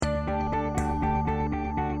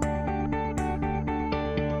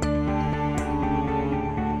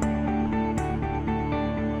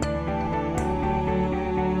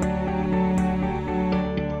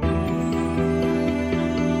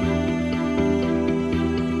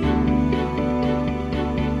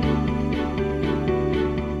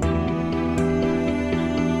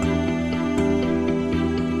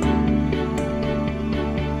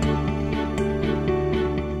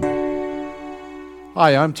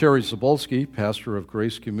Hi, I'm Terry Zabolski, pastor of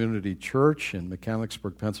Grace Community Church in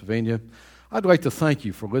Mechanicsburg, Pennsylvania. I'd like to thank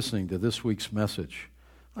you for listening to this week's message.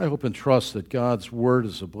 I hope and trust that God's Word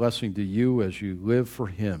is a blessing to you as you live for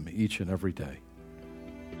Him each and every day.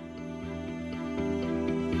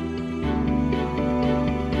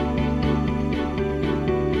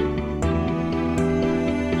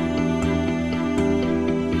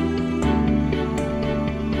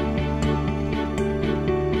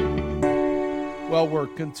 Well, we're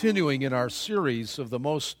continuing in our series of the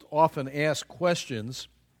most often asked questions.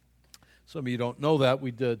 Some of you don't know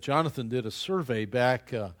that. Jonathan did a survey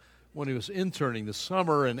back when he was interning this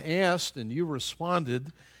summer and asked, and you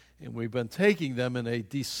responded, and we've been taking them in a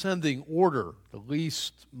descending order. The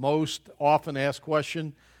least, most often asked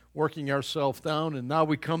question, working ourselves down, and now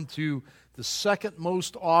we come to the second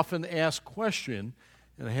most often asked question,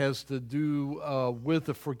 and it has to do with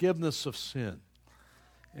the forgiveness of sin.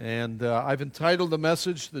 And I've entitled the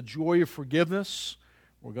message, The Joy of Forgiveness.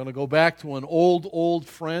 We're going to go back to an old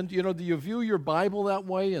friend. You know, do you view your Bible that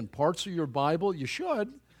way and parts of your Bible? You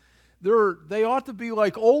should. They ought to be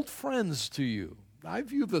like old friends to you. I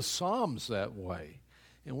view the Psalms that way.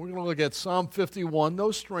 And we're going to look at Psalm 51,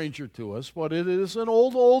 no stranger to us, but it is an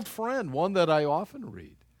old friend, one that I often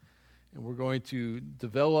read. And we're going to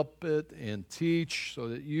develop it and teach so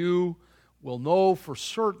that you will know for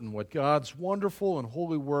certain what God's wonderful and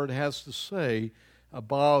holy word has to say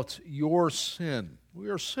about your sin. We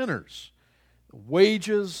are sinners. The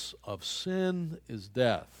wages of sin is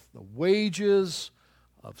death. The wages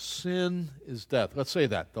of sin is death. Let's say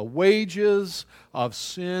that. The wages of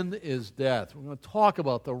sin is death. We're going to talk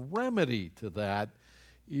about the remedy to that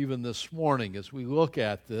even this morning as we look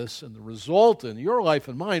at this, and the result in your life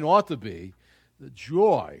and mine ought to be the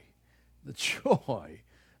joy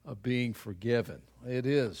of being forgiven. It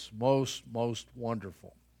is most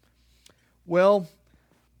wonderful. Well,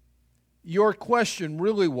 your question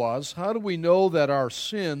really was, how do we know that our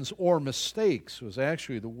sins or mistakes, was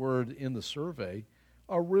actually the word in the survey,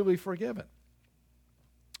 are really forgiven?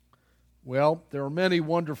 Well, there are many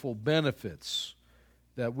wonderful benefits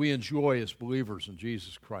that we enjoy as believers in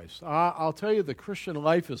Jesus Christ. I'll tell you, the Christian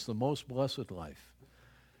life is the most blessed life.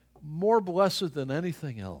 More blessed than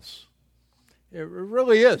anything else. It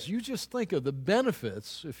really is. You just think of the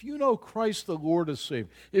benefits. If you know Christ the Lord as Savior,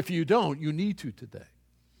 if you don't, you need to today.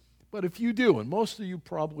 But if you do, and most of you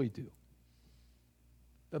probably do,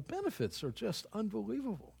 the benefits are just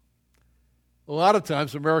unbelievable. A lot of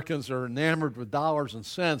times Americans are enamored with dollars and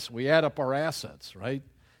cents. We add up our assets, right?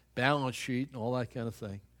 Balance sheet and all that kind of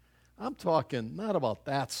thing. I'm talking not about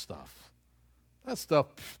that stuff. That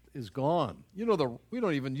stuff is gone. You know, we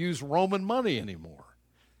don't even use Roman money anymore.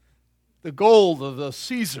 The gold of the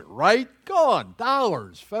Caesar, right? Gone.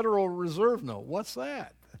 Dollars, Federal Reserve note. What's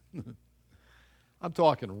that? I'm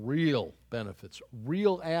talking real benefits,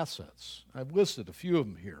 real assets. I've listed a few of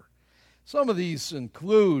them here. Some of these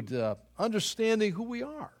include understanding who we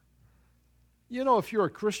are. You know, if you're a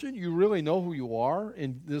Christian, you really know who you are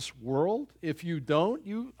in this world. If you don't,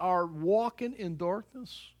 you are walking in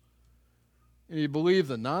darkness. And you believe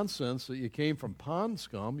the nonsense that you came from pond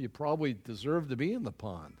scum, you probably deserve to be in the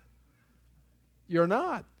pond. You're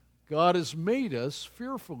not. God has made us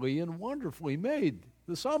fearfully and wonderfully made.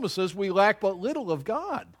 The psalmist says we lack but little of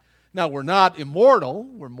God. Now, we're not immortal.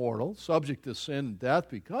 We're mortal, subject to sin and death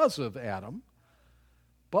because of Adam.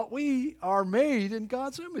 But we are made in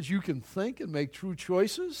God's image. You can think and make true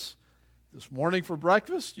choices. This morning for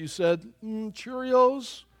breakfast, you said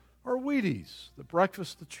Cheerios or Wheaties, the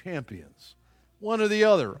breakfast of champions. One or the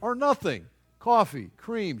other, or nothing. Coffee,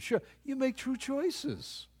 cream, sugar. You make true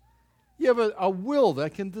choices. You have a will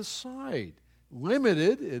that can decide.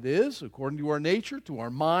 Limited it is, according to our nature, to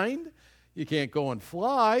our mind. You can't go and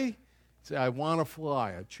fly. Say, I want to fly.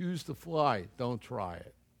 I choose to fly. Don't try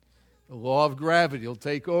it. The law of gravity will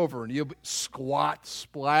take over, and you'll squat,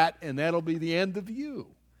 splat, and that'll be the end of you.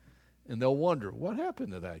 And they'll wonder, what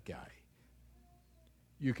happened to that guy?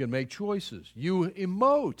 You can make choices. You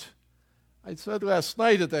emote. I said last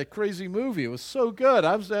night at that crazy movie, it was so good.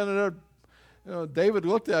 I was standing there. David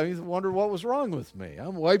looked at me and wondered what was wrong with me.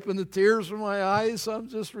 I'm wiping the tears from my eyes. I'm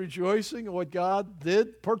just rejoicing at what God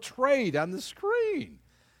did, portrayed on the screen.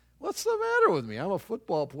 What's the matter with me? I'm a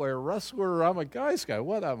football player, wrestler. I'm a guy's guy.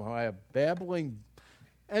 What am I, a babbling?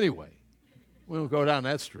 Anyway, we won't go down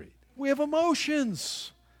that street. We have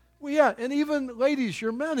emotions. And even ladies,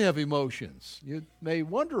 your men have emotions. You may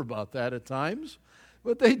wonder about that at times,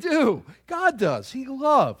 but they do. God does. He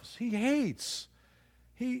loves. He hates.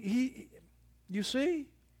 You see?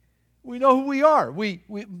 We know who we are. We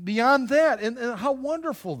beyond that, and how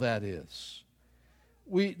wonderful that is.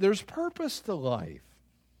 There's purpose to life.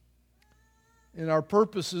 And our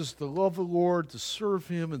purpose is to love the Lord, to serve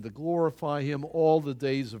Him, and to glorify Him all the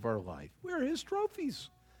days of our life. We're His trophies.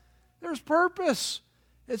 There's purpose.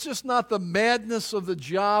 It's just not the madness of the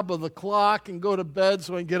job of the clock and go to bed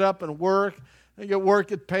so I can get up and work. I get work,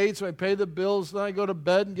 get paid, so I pay the bills. Then I go to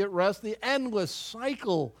bed and get rest. The endless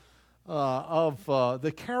cycle of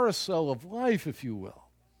the carousel of life, if you will.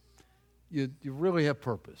 You really have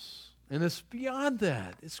purpose. And it's beyond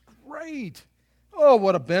that. It's great. Oh,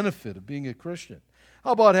 what a benefit of being a Christian.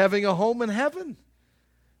 How about having a home in heaven?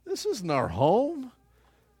 This isn't our home.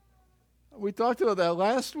 We talked about that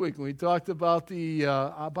last week when we talked about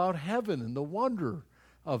about heaven and the wonder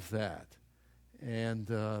of that and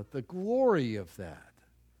the glory of that.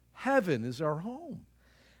 Heaven is our home.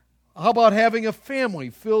 How about having a family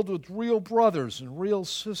filled with real brothers and real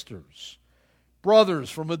sisters? Brothers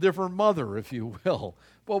from a different mother, if you will,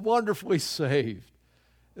 but wonderfully saved.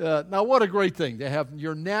 Now, what a great thing to have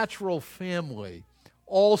your natural family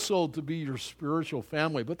also to be your spiritual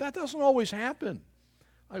family. But that doesn't always happen.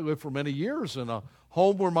 I lived for many years in a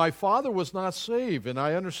home where my father was not saved, and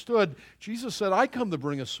I understood. Jesus said, I come to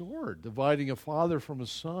bring a sword, dividing a father from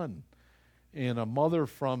his son and a mother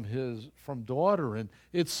from daughter. And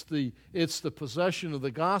it's the possession of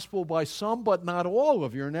the gospel by some, but not all,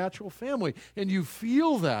 of your natural family. And you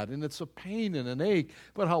feel that, and it's a pain and an ache.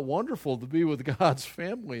 But how wonderful to be with God's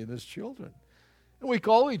family and His children. And we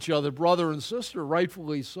call each other brother and sister,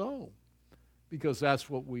 rightfully so, because that's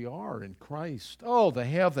what we are in Christ. Oh, to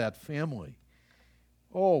have that family.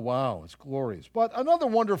 Oh, wow, it's glorious. But another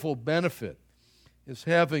wonderful benefit is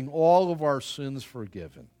having all of our sins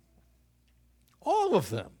forgiven. All of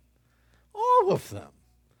them. All of them.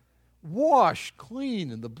 Washed clean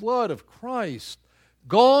in the blood of Christ.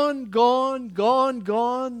 Gone, gone, gone,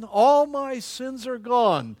 gone. All my sins are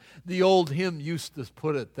gone. The old hymn used to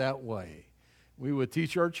put it that way. We would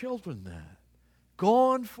teach our children that.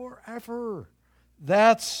 Gone forever.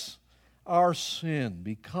 That's our sin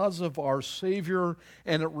because of our Savior,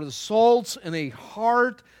 and it results in a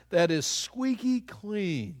heart that is squeaky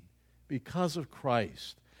clean because of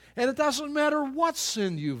Christ. And it doesn't matter what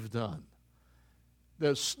sin you've done.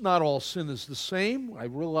 Not all sin is the same. I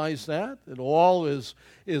realize that. It all is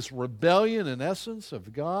rebellion in essence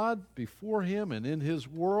of God before Him and in His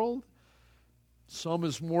world. Some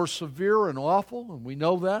is more severe and awful, and we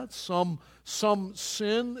know that. Some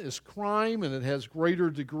sin is crime, and it has greater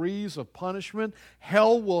degrees of punishment.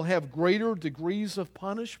 Hell will have greater degrees of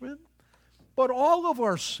punishment. But all of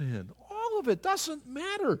our sin, all of it doesn't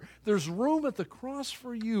matter. There's room at the cross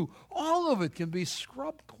for you. All of it can be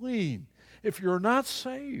scrubbed clean. If you're not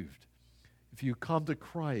saved, if you come to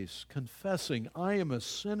Christ confessing, I am a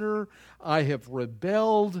sinner, I have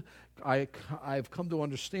rebelled, I've come to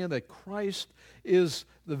understand that Christ is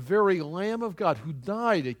the very Lamb of God who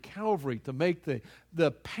died at Calvary to make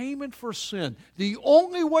the payment for sin, the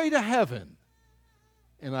only way to heaven.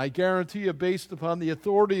 And I guarantee you, based upon the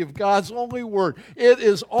authority of God's only word, it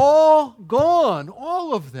is all gone,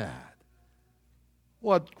 all of that.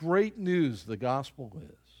 What great news the gospel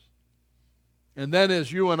is. And then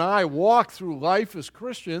as you and I walk through life as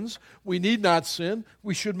Christians, we need not sin.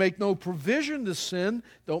 We should make no provision to sin.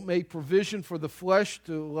 Don't make provision for the flesh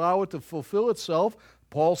to allow it to fulfill itself,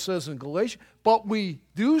 Paul says in Galatians. But we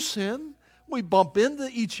do sin. We bump into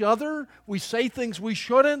each other. We say things we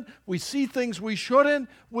shouldn't. We see things we shouldn't.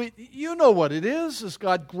 You know what it is as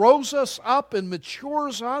God grows us up and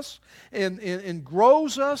matures us and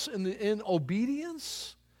grows us in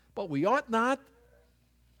obedience. But we ought not.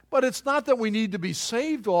 But it's not that we need to be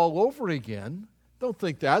saved all over again. Don't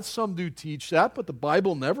think that. Some do teach that, but the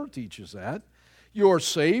Bible never teaches that. You're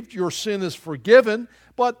saved, your sin is forgiven,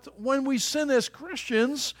 but when we sin as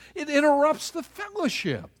Christians, it interrupts the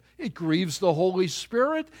fellowship. It grieves the Holy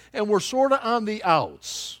Spirit, and we're sort of on the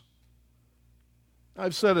outs.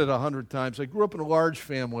 I've said it 100 times. I grew up in a large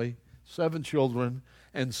family, 7 children,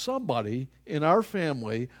 and somebody in our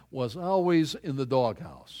family was always in the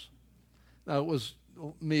doghouse. Now, it was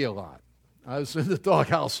me a lot. I was in the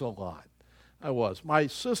doghouse a lot. I was. My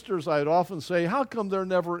sisters, I'd often say, how come they're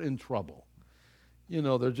never in trouble? You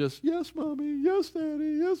know, they're just, yes, Mommy, yes,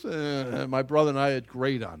 Daddy, yes. And my brother and I had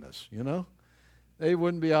great on this, you know. They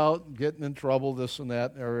wouldn't be out getting in trouble, this and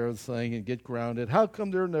that, and everything, and get grounded. How come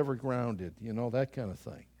they're never grounded? You know, that kind of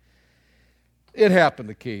thing. It happened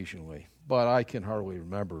occasionally, but I can hardly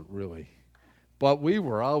remember it really. But we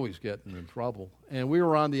were always getting in trouble. And we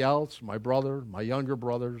were on the outs, my brother, my younger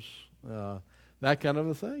brothers, that kind of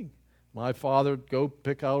a thing. My father would go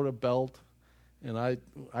pick out a belt, and I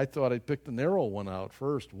thought I'd pick the narrow one out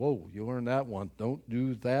first. Whoa, you learned that one. Don't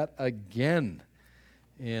do that again.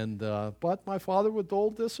 But my father would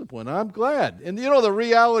dole discipline. I'm glad. And the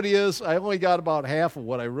reality is I only got about half of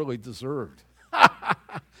what I really deserved.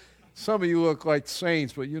 Some of you look like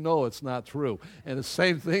saints, but it's not true. And the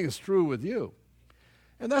same thing is true with you.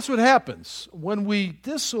 And that's what happens. When we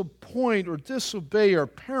disappoint or disobey our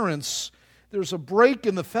parents, there's a break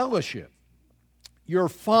in the fellowship. Your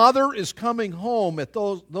father is coming home. At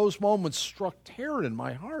those moments struck terror in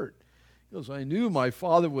my heart. Because I knew my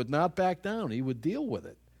father would not back down. He would deal with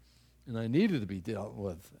it. And I needed to be dealt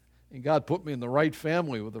with. And God put me in the right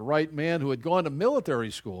family with the right man who had gone to military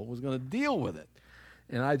school, was going to deal with it.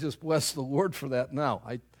 And I just bless the Lord for that now.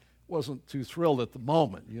 I wasn't too thrilled at the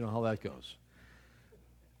moment. You know how that goes.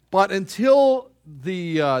 But until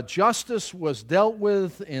the justice was dealt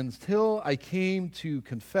with, until I came to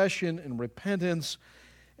confession and repentance,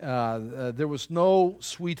 there was no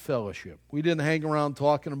sweet fellowship. We didn't hang around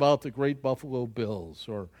talking about the great Buffalo Bills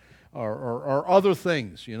or other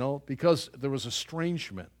things, because there was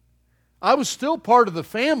estrangement. I was still part of the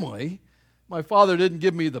family. My father didn't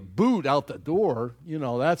give me the boot out the door.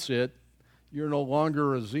 That's it. You're no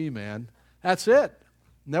longer a Z-man. That's it.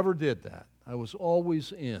 Never did that. I was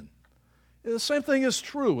always in. And the same thing is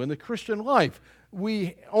true in the Christian life.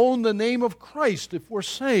 We own the name of Christ if we're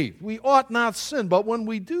saved. We ought not sin, but when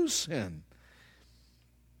we do sin,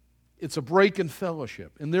 it's a break in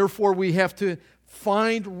fellowship. And therefore we have to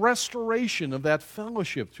find restoration of that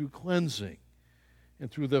fellowship through cleansing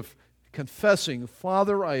and through the confessing,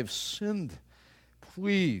 Father, I have sinned.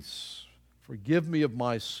 Please forgive me of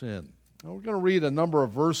my sin. Now, we're going to read a number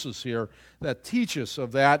of verses here that teach us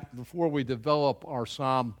of that before we develop our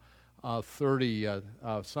Psalm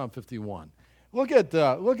 51. Look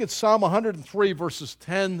at Psalm 103, verses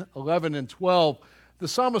 10, 11, and 12. The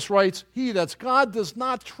psalmist writes, that's God does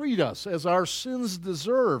not treat us as our sins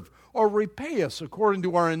deserve or repay us according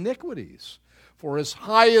to our iniquities. For as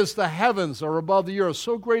high as the heavens are above the earth,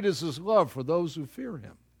 so great is his love for those who fear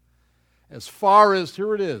him. As far as,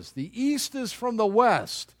 here it is, the east is from the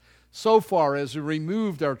west, so far as he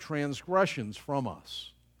removed our transgressions from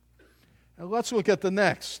us. Now let's look at the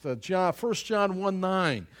next, 1 John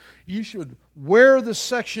 1:9. You should wear this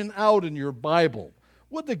section out in your Bible.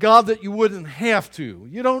 Would to God that you wouldn't have to.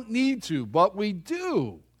 You don't need to, but we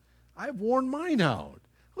do. I've worn mine out.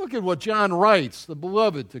 Look at what John writes, the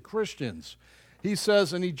beloved, to Christians. He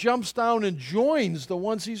says, and he jumps down and joins the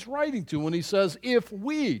ones he's writing to when he says, if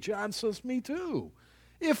we, John says, me too,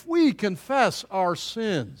 if we confess our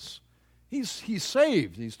sins, he's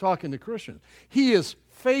saved. He's talking to Christians. He is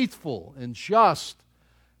faithful and just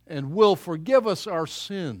and will forgive us our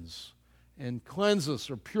sins and cleanse us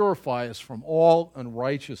or purify us from all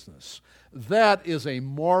unrighteousness. That is a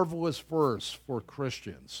marvelous verse for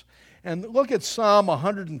Christians. And look at Psalm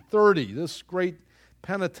 130, this great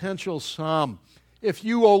penitential psalm. If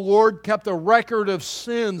you, O Lord, kept a record of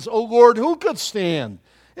sins, O Lord, who could stand?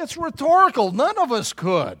 It's rhetorical. None of us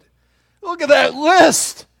could. Look at that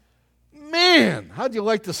list. Man, how'd you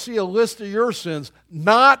like to see a list of your sins?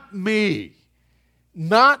 Not me.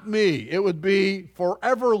 Not me. It would be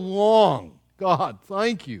forever long. God,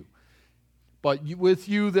 thank you. But with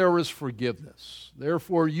you there is forgiveness.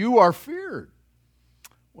 Therefore you are feared.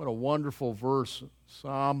 What a wonderful verse.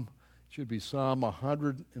 Should be Psalm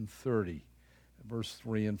 130, verse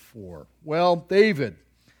 3 and 4. Well,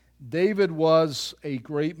 David was a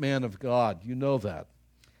great man of God. You know that.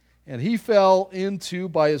 And he fell into,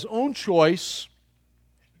 by his own choice,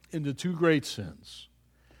 into two great sins.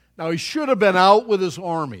 Now, he should have been out with his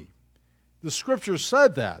army. The Scripture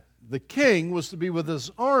said that. The king was to be with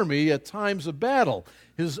his army at times of battle.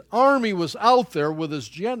 His army was out there with his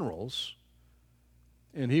generals,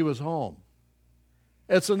 and he was home.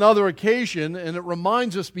 It's another occasion, and it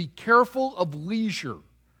reminds us, be careful of leisure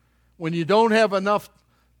when you don't have enough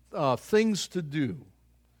things to do.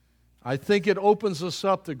 I think it opens us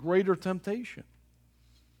up to greater temptation.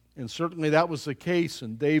 And certainly that was the case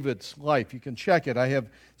in David's life. You can check it. I have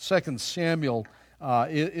 2 Samuel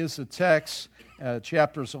is the text,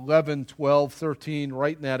 chapters 11, 12, 13,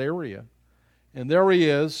 right in that area. And there he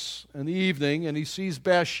is in the evening, and he sees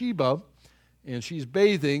Bathsheba, and she's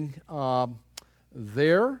bathing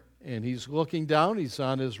there, and he's looking down. He's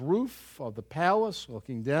on his roof of the palace,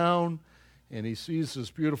 looking down, and he sees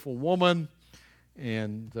this beautiful woman,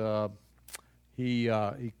 and he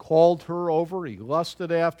called her over. He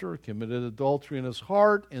lusted after her, committed adultery in his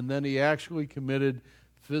heart, and then he actually committed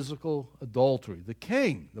physical adultery. The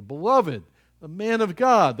king, the beloved, the man of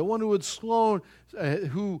God, the one who slew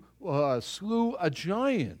a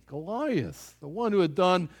giant, Goliath, the one who had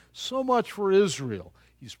done so much for Israel.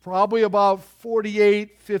 He's probably about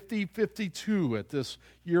 48, 50, 52 at this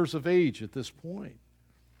years of age at this point.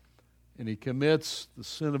 and he commits the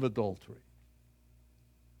sin of adultery.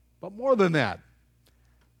 But more than that,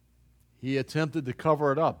 he attempted to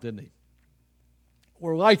cover it up, didn't he?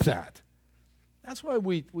 We're like that. That's why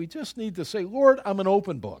we just need to say, Lord, I'm an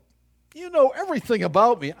open book. You know everything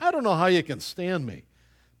about me. I don't know how you can stand me.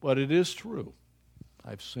 But it is true.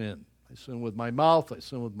 I've sinned. I sin with my mouth. I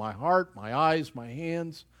sin with my heart, my eyes, my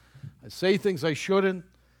hands. I say things I shouldn't.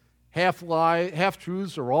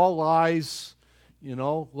 Half-truths are all lies. You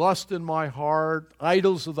know, lust in my heart,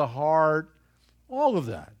 idols of the heart, all of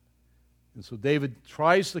that. And so David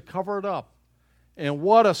tries to cover it up. And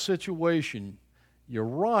what a situation.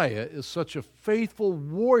 Uriah is such a faithful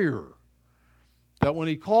warrior that when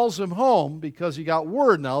he calls him home, because he got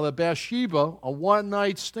word now that Bathsheba, a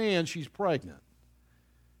one-night stand, she's pregnant.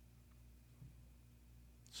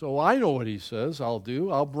 So I know what he says I'll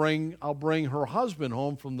do. I'll bring her husband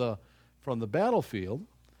home from the battlefield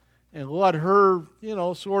and let her,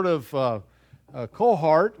 sort of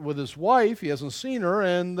cohort with his wife. He hasn't seen her.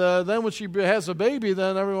 And then when she has a baby,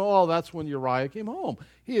 then everyone, that's when Uriah came home.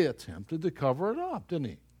 He attempted to cover it up, didn't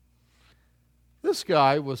he? This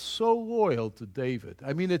guy was so loyal to David.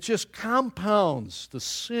 I mean, it just compounds the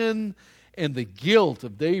sin and the guilt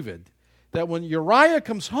of David that when Uriah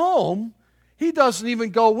comes home, he doesn't even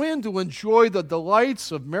go in to enjoy the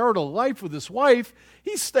delights of marital life with his wife.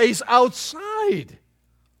 He stays outside.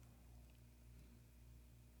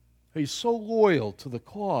 He's so loyal to the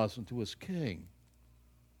cause and to his king.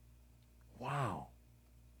 Wow.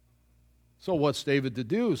 So what's David to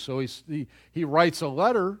do? So he writes a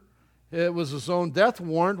letter. It was his own death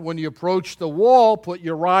warrant. When you approach the wall, put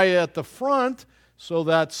Uriah at the front so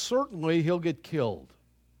that certainly he'll get killed.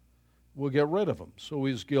 We'll get rid of him. So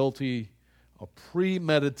he's guilty of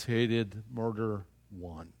premeditated murder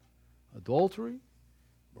 1. Adultery,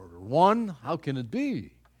 murder 1, how can it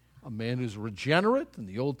be? A man who's regenerate in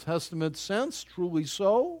the Old Testament sense, truly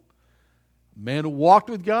so. A man who walked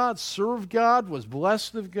with God, served God, was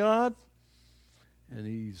blessed of God. And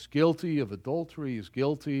he's guilty of adultery, he's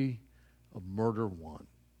guilty of murder 1.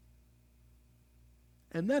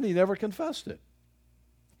 And then he never confessed it.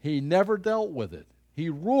 He never dealt with it. He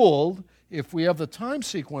ruled, if we have the time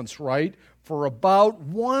sequence right, for about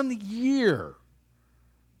 1 year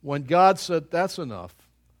when God said, that's enough.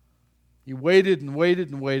 He waited and waited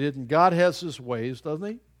and waited, and God has his ways, doesn't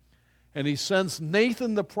he? And he sends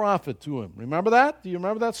Nathan the prophet to him. Remember that? Do you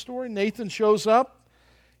remember that story? Nathan shows up.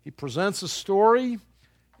 He presents a story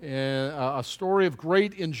of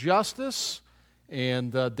great injustice.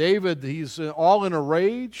 And David, he's all in a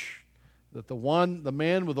rage that the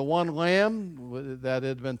man with the one lamb that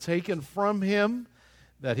had been taken from him,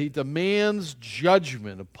 that he demands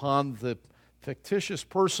judgment upon the fictitious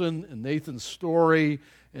person in Nathan's story.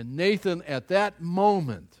 And Nathan, at that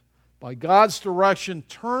moment, by God's direction,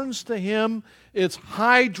 turns to him. It's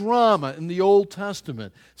high drama in the Old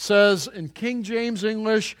Testament. Says in King James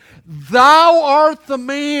English, "Thou art the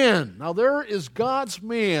man." Now there is God's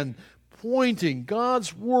man pointing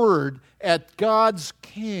God's word at God's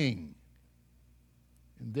king.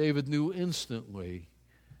 And David knew instantly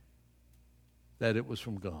that it was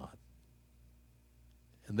from God,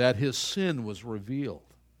 and that his sin was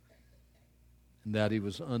revealed, and that he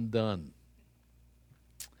was undone.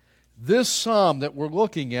 This psalm that we're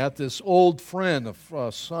looking at, this old friend,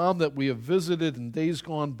 a psalm that we have visited in days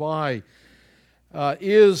gone by,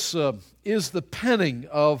 is the penning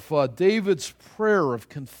of David's prayer of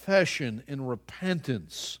confession and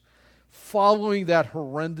repentance following that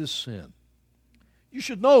horrendous sin. You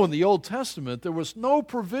should know in the Old Testament there was no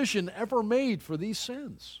provision ever made for these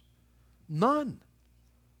sins. None.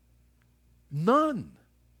 None.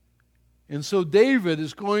 And so David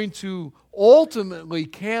is going to ultimately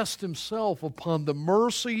cast himself upon the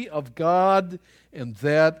mercy of God and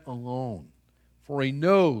that alone. For he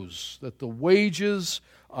knows that the wages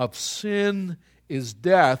of sin is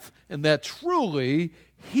death, and that truly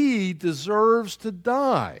he deserves to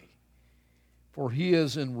die. For he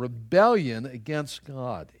is in rebellion against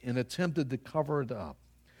God and attempted to cover it up.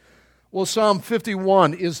 Well, Psalm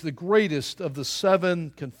 51 is the greatest of the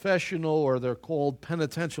 7 confessional, or they're called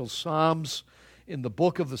penitential psalms in the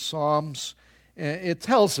book of the Psalms. It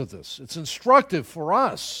tells us this. It's instructive for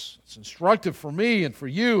us. It's instructive for me and for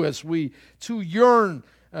you as we too yearn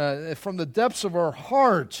from the depths of our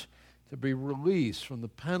heart to be released from the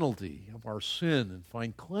penalty of our sin and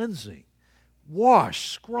find cleansing. Wash,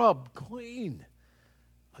 scrub, clean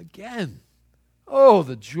again. Oh,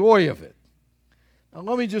 the joy of it. Now,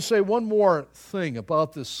 let me just say one more thing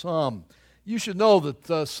about this psalm. You should know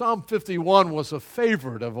that Psalm 51 was a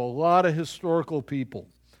favorite of a lot of historical people.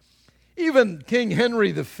 Even King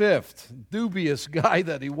Henry V, dubious guy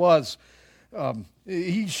that he was,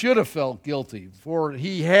 he should have felt guilty, for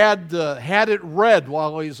he had it read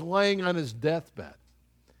while he was laying on his deathbed.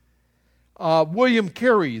 William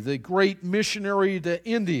Carey, the great missionary to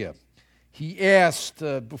India, he asked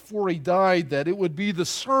before he died that it would be the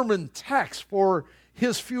sermon text for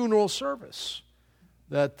his funeral service,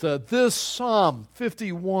 that this Psalm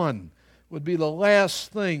 51 would be the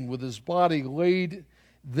last thing with his body laid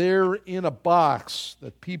there in a box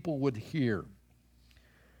that people would hear.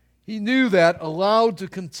 He knew that allowed to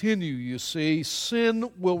continue, you see, sin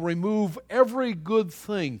will remove every good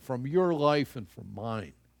thing from your life and from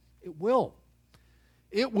mine. It will.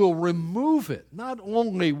 It will remove it. Not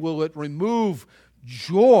only will it remove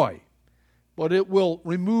joy, but it will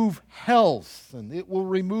remove health, and it will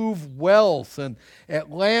remove wealth, and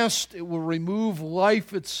at last it will remove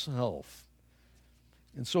life itself.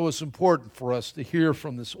 And so it's important for us to hear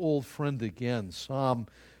from this old friend again, Psalm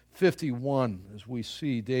 51, as we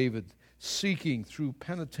see David seeking through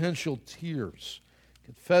penitential tears,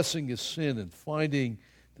 confessing his sin and finding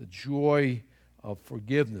the joy of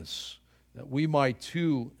forgiveness, that we might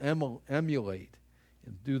too emulate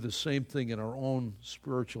and do the same thing in our own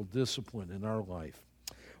spiritual discipline in our life.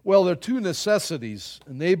 Well, there are two necessities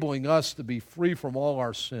enabling us to be free from all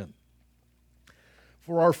our sin.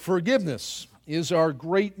 For our forgiveness is our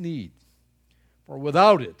great need. For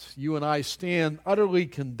without it, you and I stand utterly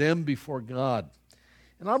condemned before God.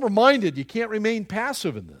 And I'm reminded you can't remain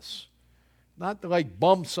passive in this. Not like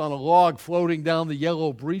bumps on a log floating down the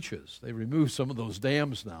yellow breaches. They remove some of those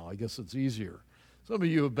dams now. I guess it's easier. Some of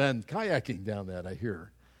you have been kayaking down that, I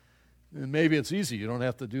hear. And maybe it's easy. You don't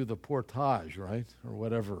have to do the portage, right? Or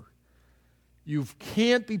whatever. You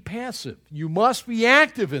can't be passive. You must be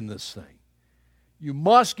active in this thing. You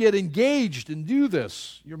must get engaged and do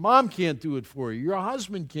this. Your mom can't do it for you. Your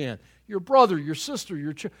husband can't. Your brother, your sister,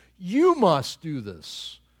 your child. You must do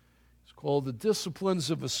this. It's called the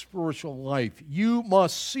disciplines of a spiritual life. You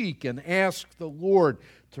must seek and ask the Lord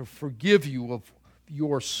to forgive you of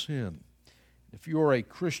your sin. If you're a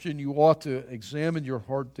Christian, you ought to examine your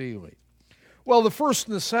heart daily. Well, the first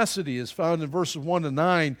necessity is found in verses 1 to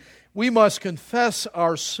 9. We must confess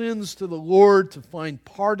our sins to the Lord to find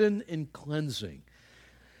pardon and cleansing.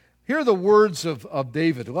 Here are the words of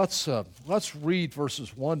David. Let's read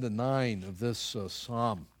verses 1 to 9 of this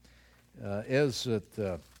psalm as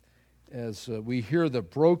we hear the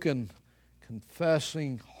broken,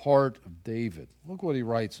 confessing heart of David. Look what he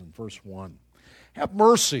writes in verse 1. Have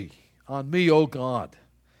mercy on me, O God,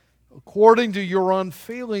 according to your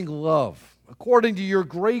unfailing love, according to your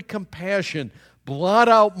great compassion, blot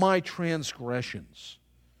out my transgressions.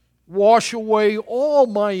 Wash away all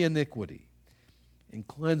my iniquity and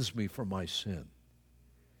cleanse me from my sin.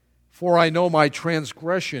 For I know my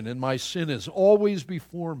transgression and my sin is always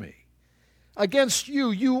before me. Against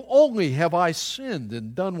you only have I sinned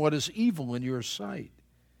and done what is evil in your sight,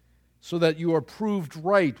 so that you are proved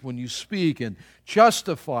right when you speak and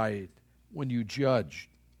justified when you judge.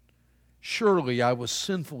 Surely I was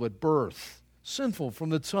sinful at birth, sinful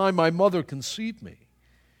from the time my mother conceived me.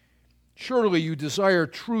 Surely you desire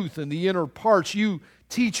truth in the inner parts. You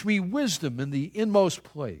teach me wisdom in the inmost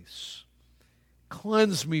place.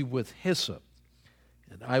 Cleanse me with hyssop,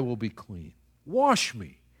 and I will be clean. Wash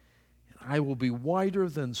me, and I will be whiter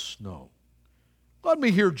than snow. Let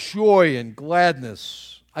me hear joy and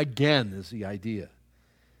gladness again, is the idea.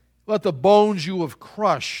 Let the bones you have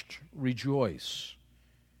crushed rejoice.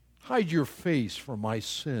 Hide your face from my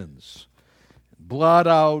sins, and blot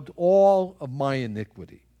out all of my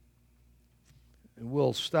iniquity. And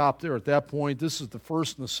we'll stop there at that point. This is the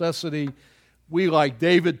first necessity. We, like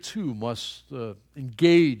David, too, must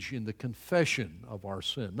engage in the confession of our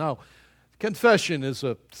sin. Now, confession is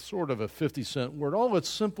a sort of a 50-cent word. All it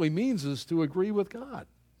simply means is to agree with God.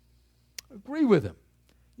 Agree with Him.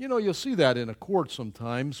 You know, you'll see that in a court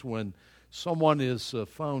sometimes when someone is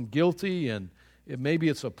found guilty, and maybe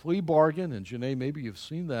it's a plea bargain, and Janae, maybe you've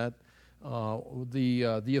seen that.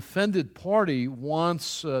 The offended party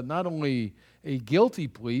wants not only a guilty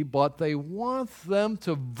plea, but they want them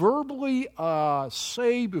to verbally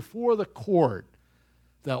say before the court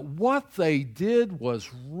that what they did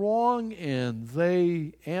was wrong, and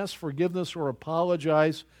they ask forgiveness or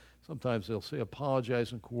apologize. Sometimes they'll say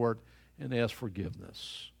apologize in court and ask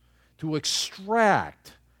forgiveness. To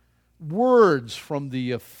extract words from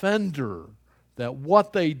the offender that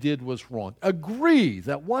what they did was wrong. Agree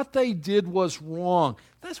that what they did was wrong.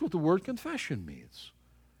 That's what the word confession means.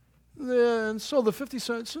 And so the 50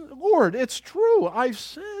 cents, Lord, it's true, I've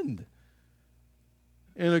sinned.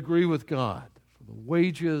 And agree with God. For the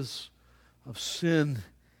wages of sin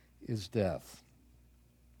is death.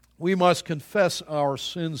 We must confess our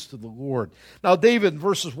sins to the Lord. Now, David, in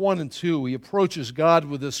verses 1 and 2, he approaches God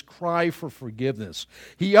with this cry for forgiveness.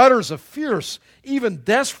 He utters a fierce, even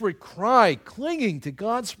desperate cry, clinging to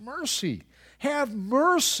God's mercy. Have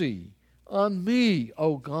mercy on me,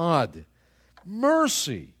 O God.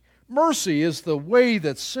 Mercy. Mercy is the way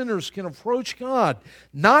that sinners can approach God,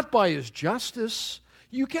 not by His justice.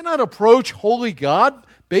 You cannot approach holy God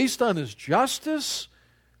based on His justice.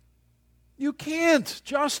 You can't.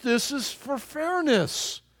 Justice is for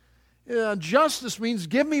fairness. Justice means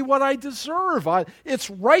give me what I deserve. It's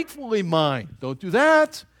rightfully mine. Don't do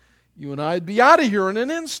that. You and I would be out of here in an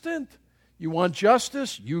instant. You want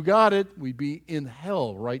justice? You got it. We'd be in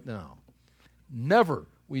hell right now. Never.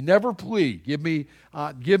 We never plead. Give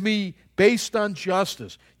me based on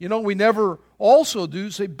justice. You know, we never also do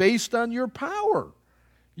say based on your power.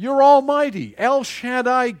 You're almighty, El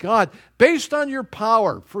Shaddai, God, based on your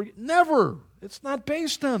power. Never. It's not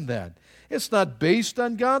based on that. It's not based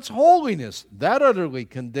on God's holiness. That utterly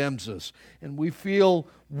condemns us. And we feel,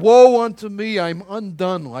 woe unto me, I'm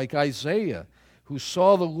undone, like Isaiah, who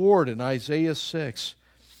saw the Lord in Isaiah 6.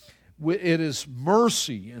 It is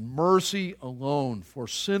mercy and mercy alone, for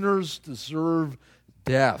sinners deserve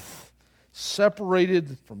death,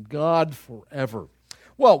 separated from God forever.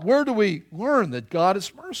 Well, where do we learn that God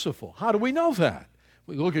is merciful? How do we know that?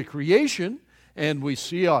 We look at creation, and we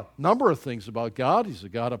see a number of things about God. He's a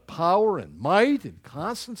God of power and might and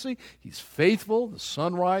constancy. He's faithful, the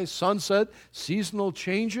sunrise, sunset, seasonal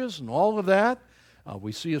changes, and all of that.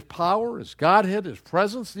 We see His power, His Godhead, His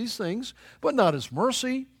presence, these things, but not His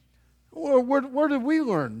mercy. Where did we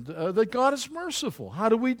learn that God is merciful? How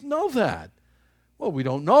do we know that? Well, we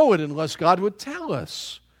don't know it unless God would tell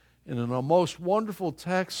us. And in a most wonderful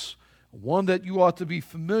text, one that you ought to be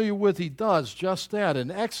familiar with, He does just that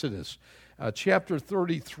in Exodus chapter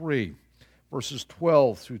 33, verses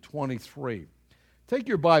 12 through 23. Take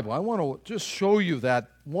your Bible. I want to just show you that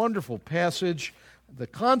wonderful passage. The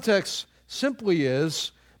context simply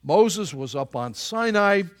is Moses was up on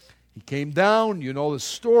Sinai. He came down. You know the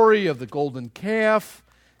story of the golden calf,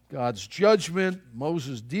 God's judgment.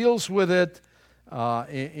 Moses deals with it.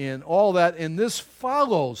 And all that, and this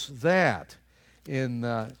follows that in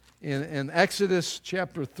Exodus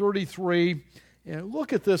chapter 33. And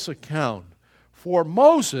look at this account. For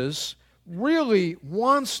Moses really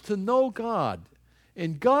wants to know God.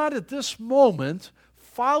 And God at this moment,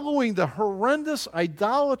 following the horrendous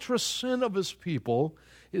idolatrous sin of His people,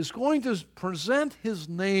 is going to present His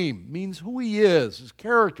name, means who He is, His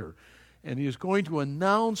character. And He is going to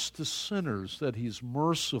announce to sinners that He's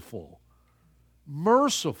merciful.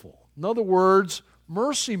 Merciful. In other words,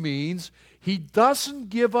 mercy means He doesn't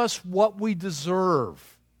give us what we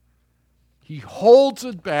deserve. He holds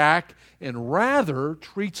it back and rather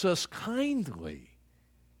treats us kindly.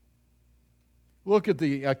 Look at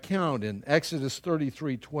the account in Exodus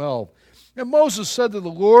 33:12. And Moses said to the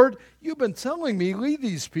Lord, "You've been telling me, lead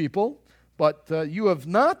these people, but you have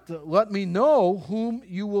not let me know whom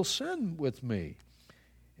you will send with me.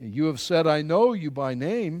 And you have said, I know you by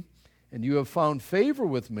name, and you have found favor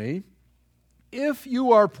with me. If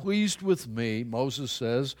you are pleased with me," Moses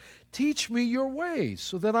says, "teach me your ways,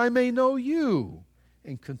 so that I may know you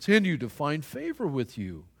and continue to find favor with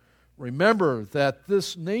you. Remember that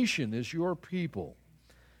this nation is your people."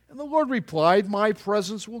 And the Lord replied, "My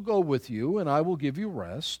presence will go with you, and I will give you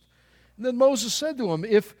rest." And then Moses said to him,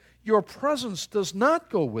 "If your presence does not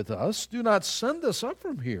go with us, do not send us up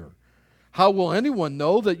from here. How will anyone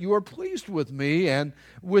know that you are pleased with me and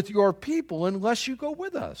with your people unless you go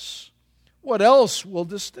with us? What else will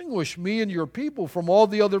distinguish me and your people from all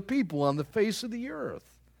the other people on the face of the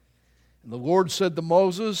earth?" And the Lord said to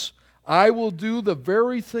Moses, "I will do the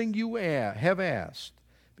very thing you have asked,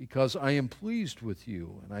 because I am pleased with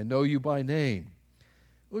you, and I know you by name."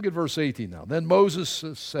 Look at verse 18 now. Then Moses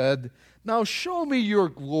said, "Now show me your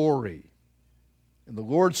glory." And the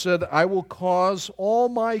Lord said, "I will cause all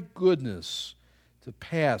my goodness to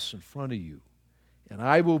pass in front of you, and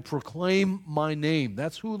I will proclaim my name."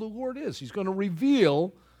 That's who the Lord is. He's going to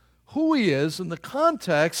reveal who He is in the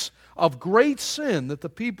context of great sin that the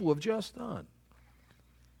people have just done.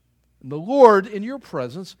 And the Lord in your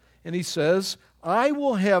presence, and He says, "I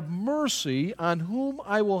will have mercy on whom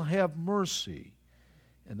I will have mercy,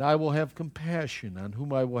 and I will have compassion on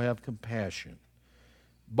whom I will have compassion."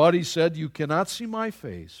 But He said, "You cannot see my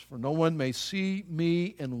face, for no one may see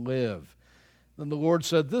me and live." Then the Lord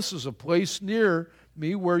said, "This is a place near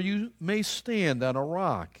me where you may stand on a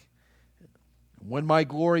rock. When my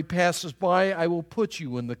glory passes by, I will put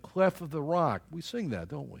you in the cleft of the rock." We sing that,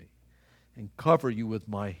 don't we? "And cover you with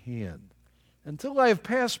my hand." until I have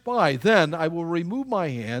passed by. Then I will remove my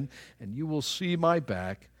hand, and you will see my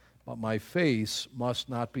back, but my face must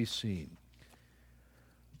not be seen."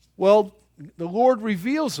 Well, the Lord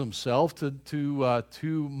reveals himself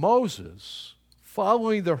to Moses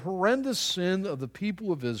following the horrendous sin of the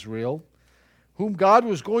people of Israel, whom God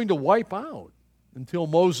was going to wipe out until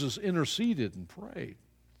Moses interceded and prayed.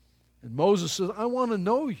 And Moses says, "I want to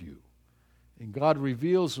know you." And God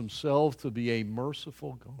reveals himself to be a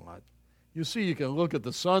merciful God. You see, you can look at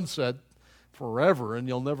the sunset forever and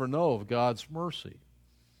you'll never know of God's mercy.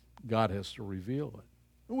 God has to reveal it.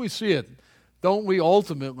 And we see it, don't we,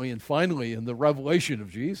 ultimately and finally in the revelation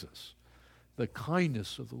of Jesus. The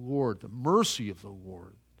kindness of the Lord, the mercy of the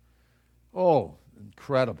Lord. Oh,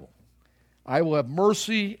 incredible. "I will have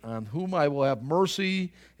mercy on whom I will have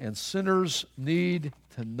mercy, and sinners need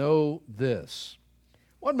to know this."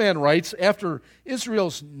 One man writes, after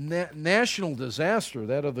Israel's national disaster,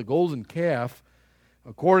 that of the golden calf,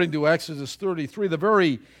 according to Exodus 33, the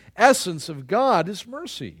very essence of God is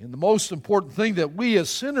mercy. And the most important thing that we as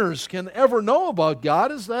sinners can ever know about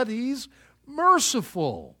God is that He's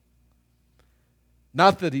merciful.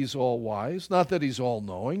 Not that He's all-wise, not that He's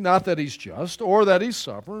all-knowing, not that He's just, or that He's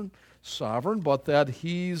sovereign, but that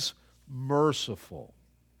He's merciful.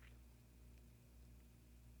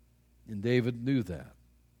 And David knew that.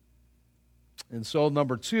 And so,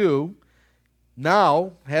 number two,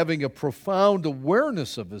 now, having a profound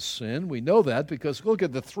awareness of his sin, we know that because look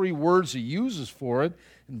at the three words he uses for it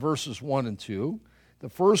in verses 1 and 2. The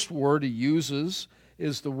first word he uses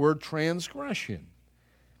is the word transgression.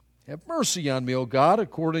 "Have mercy on me, O God,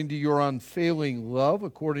 according to your unfailing love,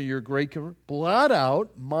 according to your great comfort. Blot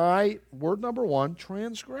out my," word number one,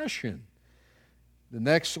 transgression. The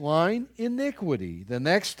next line, iniquity. The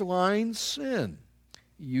next line, sin.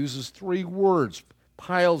 He uses three words,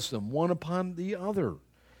 piles them one upon the other,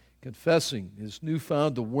 confessing his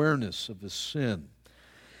newfound awareness of his sin.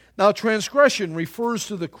 Now, transgression refers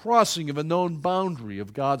to the crossing of a known boundary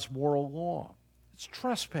of God's moral law. It's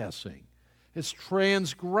trespassing. It's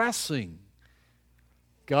transgressing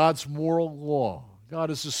God's moral law. God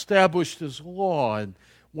has established His law, and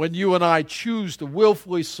when you and I choose to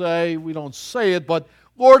willfully say, we don't say it, but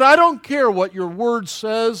Lord, I don't care what your word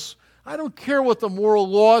says, I don't care what the moral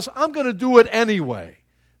law is, I'm going to do it anyway.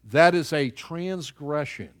 That is a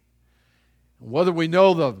transgression. Whether we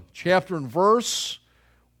know the chapter and verse,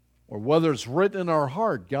 or whether it's written in our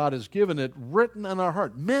heart, God has given it written in our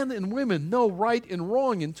heart. Men and women know right and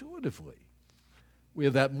wrong intuitively. We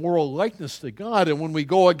have that moral likeness to God, and when we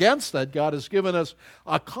go against that, God has given us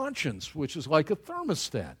a conscience, which is like a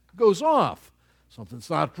thermostat. It goes off. Something's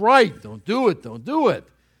not right. Don't do it. Don't do it.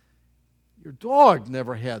 Your dog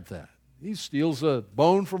never had that. He steals a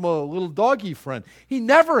bone from a little doggy friend. He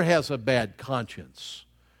never has a bad conscience.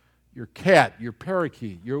 Your cat, your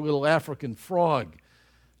parakeet, your little African frog.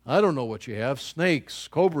 I don't know what you have. Snakes,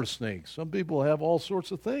 cobra snakes. Some people have all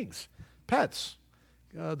sorts of things. Pets.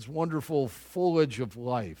 God's wonderful foliage of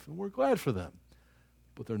life. And we're glad for them.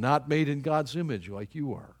 But they're not made in God's image like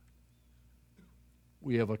you are.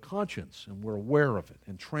 We have a conscience, and we're aware of it.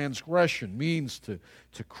 And transgression means to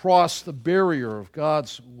cross the barrier of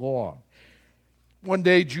God's law. One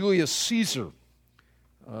day, Julius Caesar,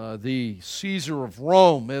 the Caesar of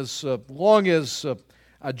Rome, as long as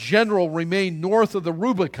a general remained north of the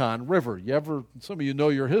Rubicon River. Some of you know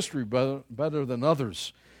your history better than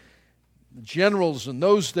others. The generals in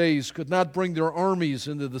those days could not bring their armies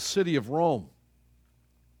into the city of Rome.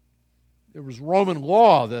 There was Roman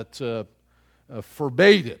law that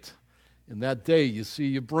forbade it. In that day, you see,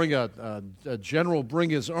 you bring a general bring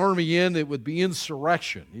his army in, it would be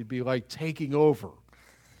insurrection. He'd be like taking over.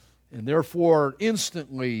 And therefore,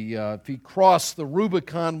 instantly, if he crossed the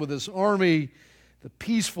Rubicon with his army, the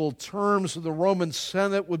peaceful terms of the Roman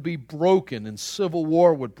Senate would be broken and civil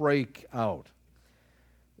war would break out.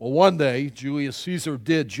 Well, one day, Julius Caesar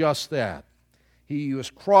did just that. He was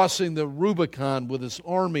crossing the Rubicon with his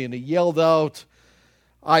army, and he yelled out,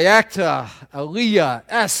 "Iacta alia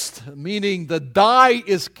est," meaning the die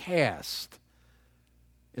is cast.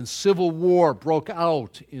 And civil war broke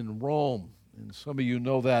out in Rome. And some of you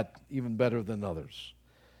know that even better than others.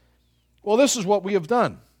 Well, this is what we have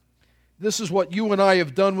done. This is what you and I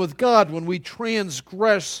have done with God when we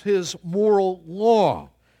transgress His moral law.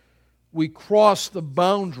 We cross the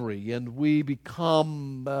boundary and we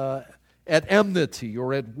become at enmity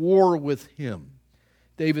or at war with Him.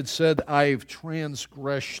 David said, "I've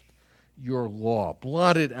transgressed your law."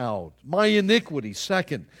 Blotted out. My iniquity,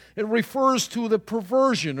 second. It refers to the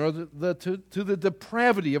perversion or to the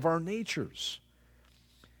depravity of our natures.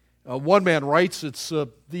 One man writes, it's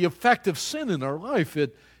the effect of sin in our life.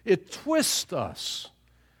 It It twists us.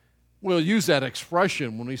 We'll use that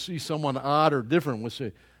expression when we see someone odd or different. We'll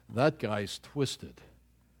say, that guy's twisted.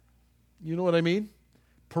 You know what I mean?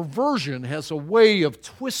 Perversion has a way of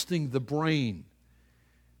twisting the brain.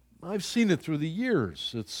 I've seen it through the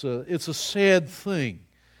years. It's a sad thing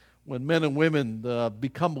when men and women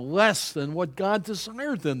become less than what God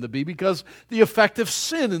desired them to be because the effect of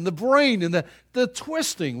sin in the brain and the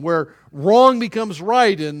twisting where wrong becomes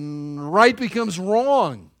right and right becomes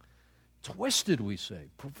wrong. Twisted, we say.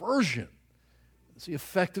 Perversion. It's the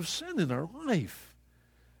effect of sin in our life.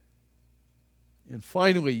 And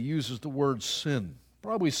finally, he uses the word sin,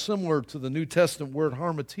 probably similar to the New Testament word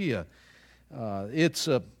harmatia. It's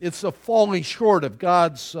a falling short of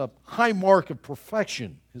God's high mark of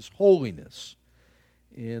perfection, His holiness.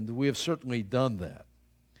 And we have certainly done that.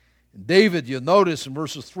 And David, you'll notice in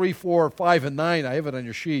verses 3, 4, 5, and 9, I have it on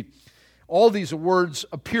your sheet, all these words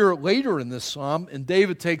appear later in this psalm, and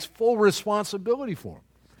David takes full responsibility for them.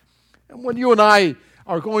 And when you and I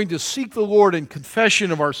are going to seek the Lord in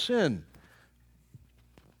confession of our sin,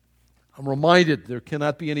 I'm reminded there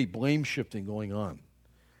cannot be any blame shifting going on.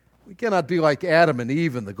 We cannot be like Adam and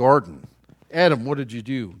Eve in the garden. Adam, what did you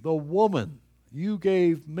do? The woman you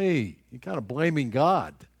gave me. You're kind of blaming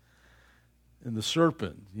God. And the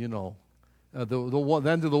serpent, then to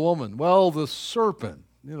the woman. Well, the serpent,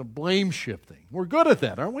 blame shifting. We're good at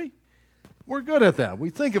that, aren't we? We're good at that.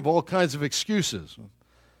 We think of all kinds of excuses.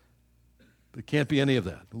 There can't be any of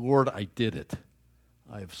that. Lord, I did it.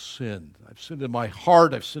 I have sinned. I've sinned in my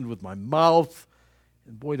heart. I've sinned with my mouth.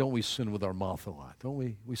 And boy, don't we sin with our mouth a lot, don't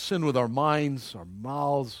we? We sin with our minds, our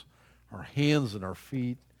mouths, our hands, and our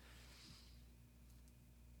feet.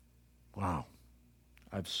 Wow.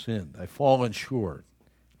 I've sinned. I've fallen short.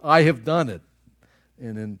 I have done it.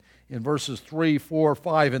 And in verses 3, 4,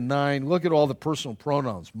 5, and 9, look at all the personal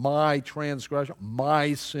pronouns. My transgression,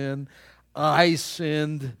 my sin, I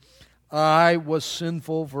sinned, I was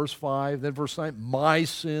sinful, verse 5. Then verse 9, my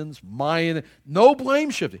sins, mine. No blame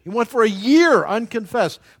shifting. He went for a year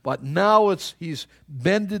unconfessed, but now he's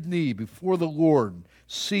bended knee before the Lord,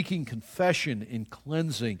 seeking confession and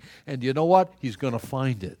cleansing. And you know what? He's going to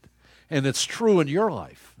find it. And it's true in your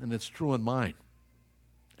life, and it's true in mine.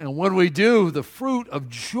 And when we do, the fruit of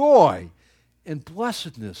joy and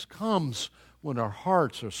blessedness comes when our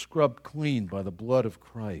hearts are scrubbed clean by the blood of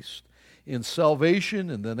Christ in salvation,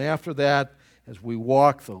 and then after that, as we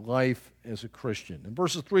walk the life as a Christian. In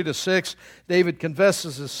verses 3 to 6, David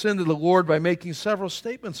confesses his sin to the Lord by making several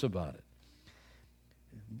statements about it.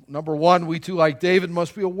 Number one, we too, like David,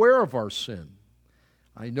 must be aware of our sin.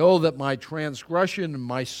 I know that my transgression and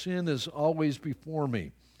my sin is always before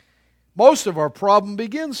me. Most of our problem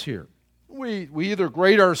begins here. We either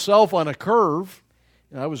grade ourselves on a curve,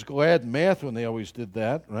 and I was glad in math when they always did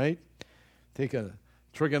that, right? Take a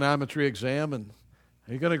trigonometry exam, and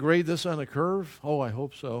are you going to grade this on a curve? Oh, I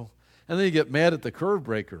hope so. And then you get mad at the curve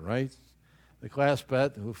breaker, right? The class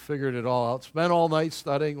pet who figured it all out, spent all night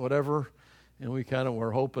studying, whatever, and we kind of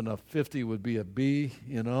were hoping a 50 would be a B,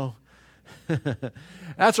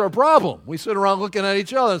 That's our problem. We sit around looking at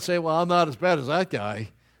each other and say, well, I'm not as bad as that guy.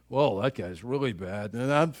 Whoa, that guy's really bad,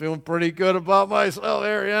 and I'm feeling pretty good about myself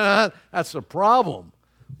there. Yeah, that's the problem.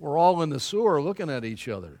 We're all in the sewer looking at each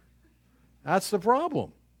other. That's the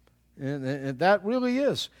problem. And that really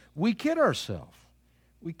is. We kid ourselves.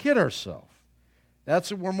 We kid ourselves.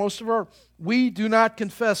 That's where most of we do not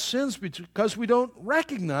confess sins because we don't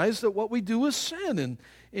recognize that what we do is sin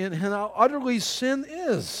and how utterly sin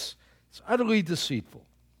is. It's utterly deceitful.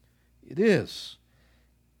 It is.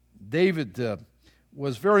 David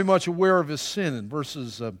was very much aware of his sin in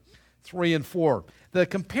verses 3 and 4. The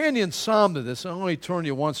companion psalm to this, I'll only turn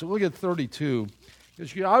you once, so look at 32.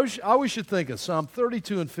 Because you always should think of Psalm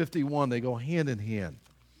 32 and 51, they go hand in hand.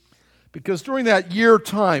 Because during that year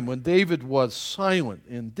time when David was silent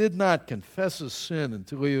and did not confess his sin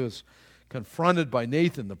until he was confronted by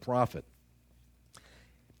Nathan the prophet,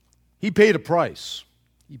 he paid a price.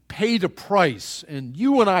 He paid a price, and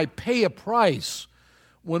you and I pay a price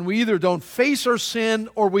when we either don't face our sin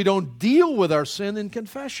or we don't deal with our sin in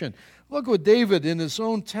confession. Look what David in his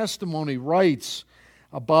own testimony writes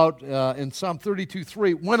about in Psalm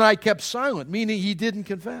 32:3, when I kept silent, meaning he didn't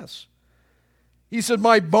confess. He said,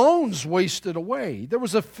 my bones wasted away. There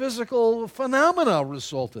was a physical phenomena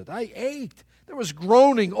resulted. I ached. There was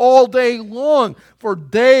groaning all day long. For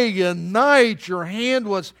day and night your hand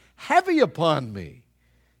was heavy upon me,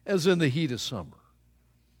 as in the heat of summer.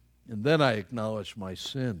 And then I acknowledged my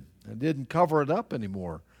sin and didn't cover it up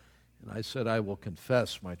anymore. And I said, I will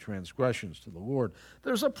confess my transgressions to the Lord.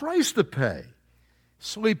 There's a price to pay.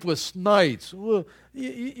 sleepless nights. Well,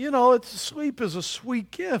 sleep is a sweet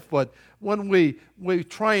gift, but when we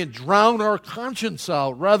try and drown our conscience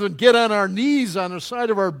out rather than get on our knees on the side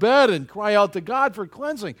of our bed and cry out to God for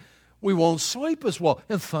cleansing, we won't sleep as well.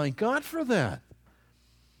 And thank God for that.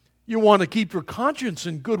 You want to keep your conscience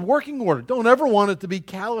in good working order. Don't ever want it to be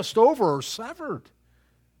calloused over or severed.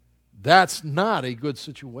 That's not a good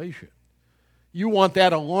situation. You want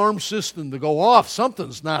that alarm system to go off.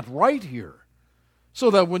 Something's not right here. So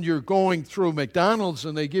that when you're going through McDonald's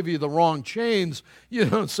and they give you the wrong chains, you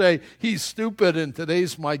don't say, he's stupid and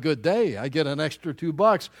today's my good day. I get an extra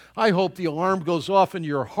 $2. I hope the alarm goes off in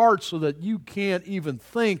your heart so that you can't even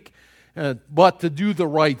think but to do the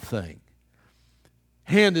right thing.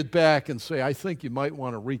 Hand it back and say, I think you might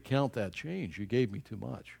want to recount that change. You gave me too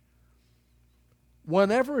much.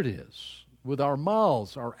 Whenever it is, with our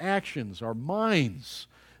mouths, our actions, our minds,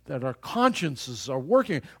 that our consciences are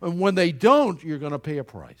working. And when they don't, you're going to pay a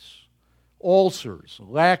price. Ulcers,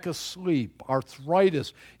 lack of sleep,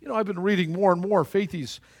 arthritis. I've been reading more and more.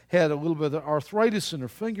 Faithy's had a little bit of arthritis in her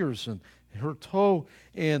fingers and her toe,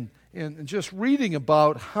 and just reading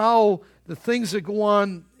about how the things that go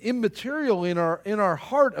on immaterial in our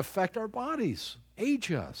heart affect our bodies,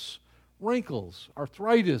 age us, wrinkles,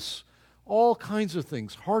 arthritis, all kinds of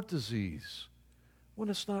things, heart disease, when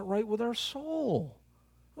it's not right with our soul.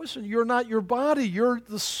 Listen, you're not your body. You're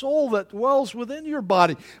the soul that dwells within your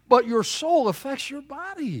body. But your soul affects your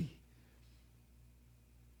body.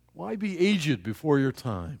 Why be aged before your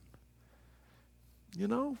time?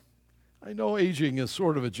 I know aging is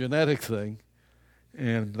sort of a genetic thing,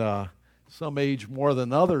 and some age more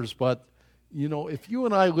than others, but, if you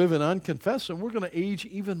and I live in unconfessed sin, we're going to age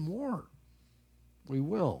even more. We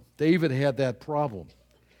will. David had that problem.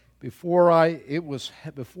 Before I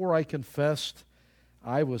confessed,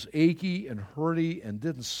 I was achy and hurty and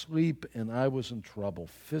didn't sleep, and I was in trouble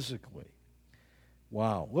physically.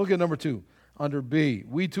 Wow. Look at number 2. Under B,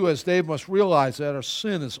 we too as David must realize that our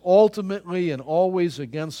sin is ultimately and always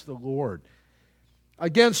against the Lord.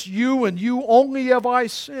 Against you and you only have I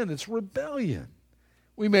sinned. It's rebellion.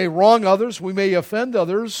 We may wrong others, we may offend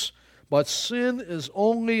others, but sin is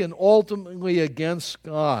only and ultimately against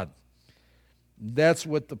God. That's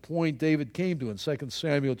what the point David came to in 2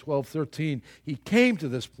 Samuel 12:13. He came to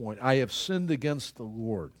this point. I have sinned against the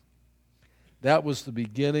Lord. That was the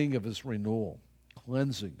beginning of his renewal,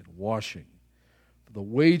 cleansing and washing. The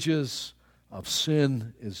wages of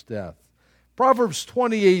sin is death. Proverbs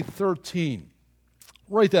 28:13.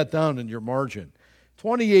 Write that down in your margin.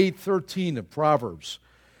 28:13 of Proverbs.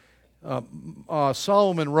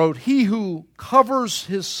 Solomon wrote, he who covers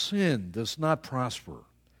his sin does not prosper,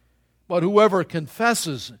 but whoever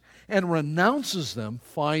confesses and renounces them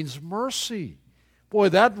finds mercy. Boy,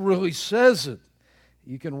 that really says it.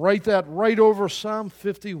 You can write that right over Psalm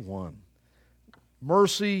 51.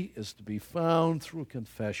 Mercy is to be found through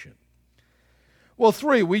confession. Well,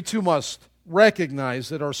 3, we too must recognize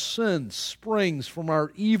that our sin springs from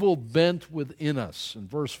our evil bent within us. In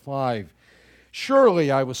verse 5,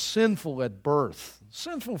 surely I was sinful at birth,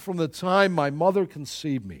 sinful from the time my mother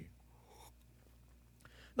conceived me.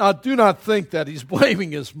 Now, do not think that he's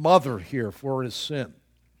blaming his mother here for his sin.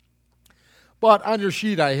 But on your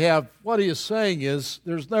sheet I have, what he is saying is,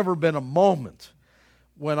 there's never been a moment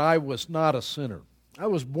when I was not a sinner. I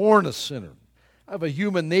was born a sinner. I have a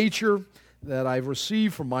human nature that I've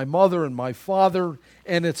received from my mother and my father,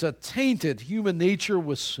 and it's a tainted human nature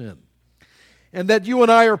with sin. And that you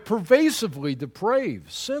and I are pervasively depraved,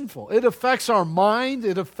 sinful. It affects our mind,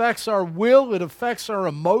 it affects our will, it affects our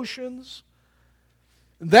emotions.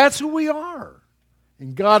 And that's who we are.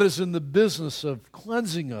 And God is in the business of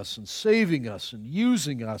cleansing us and saving us and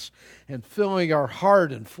using us and filling our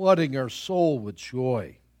heart and flooding our soul with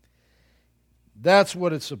joy. That's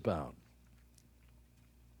what it's about.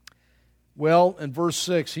 Well, in verse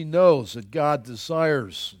 6, he knows that God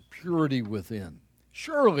desires purity within.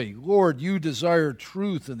 Surely, Lord, you desire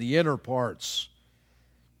truth in the inner parts.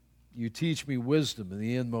 You teach me wisdom in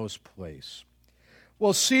the inmost place.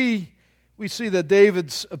 Well, we see that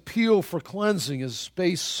David's appeal for cleansing is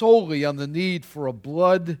based solely on the need for the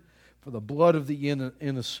blood of the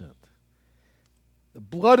innocent. The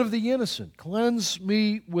blood of the innocent. Cleanse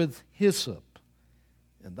me with hyssop,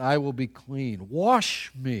 and I will be clean.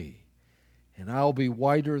 Wash me, and I'll be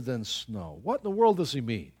whiter than snow. What in the world does he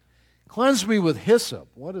mean? Cleanse me with hyssop.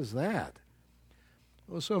 What is that?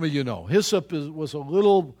 Well, some of you know. Hyssop was a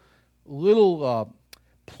little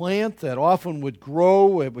plant that often would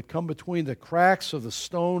grow. It would come between the cracks of the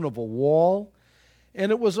stone of a wall.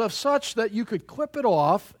 And it was of such that you could clip it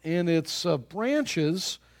off, and its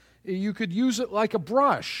branches, you could use it like a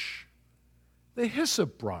brush. the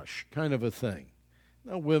hyssop brush kind of a thing.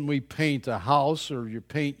 Now, when we paint a house or you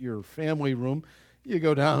paint your family room, you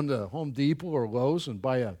go down to Home Depot or Lowe's and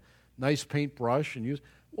buy a nice paintbrush and use.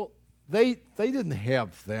 Well, they didn't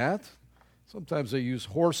have that. Sometimes they use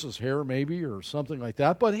horse's hair maybe or something like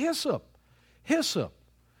that, but hyssop.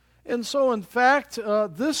 And so, in fact,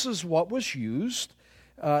 this is what was used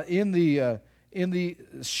in the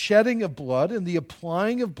shedding of blood, in the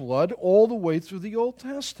applying of blood all the way through the Old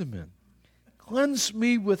Testament. Cleanse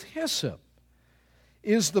me with hyssop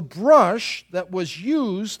is the brush that was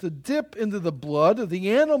used to dip into the blood of the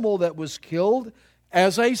animal that was killed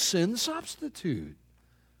as a sin substitute.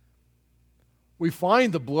 We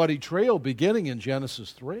find the bloody trail beginning in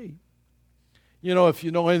Genesis 3. You know, if you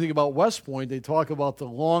know anything about West Point, they talk about the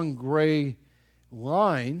long gray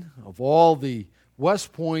line of all the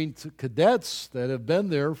West Point cadets that have been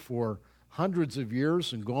there for hundreds of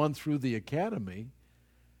years and gone through the academy.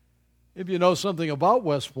 If you know something about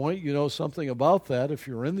West Point, you know something about that if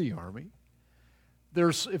you're in the Army.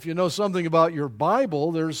 If you know something about your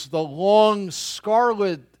Bible, there's the long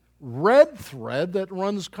scarlet red thread that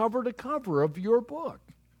runs cover to cover of your book.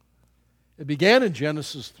 It began in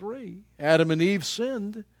Genesis 3. Adam and Eve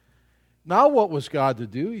sinned. Now what was God to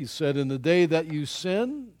do? He said, in the day that you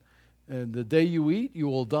sin and the day you eat, you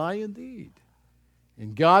will die indeed.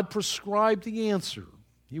 And God prescribed the answer.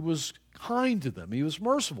 He was kind to them. He was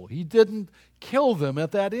merciful. He didn't kill them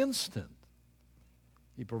at that instant.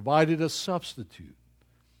 He provided a substitute.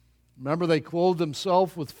 Remember, they clothed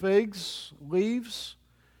themselves with figs, leaves,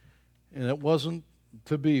 and it wasn't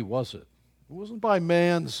to be, was it? It wasn't by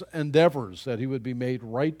man's endeavors that he would be made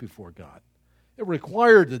right before God. It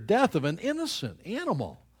required the death of an innocent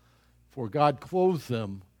animal, for God clothed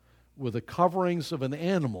them with the coverings of an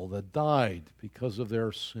animal that died because of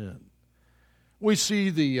their sin. We see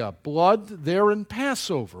the blood there in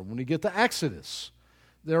Passover when we get to Exodus.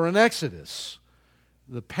 There in Exodus,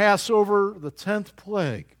 the Passover, the 10th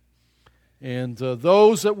plague. And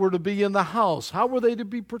those that were to be in the house, how were they to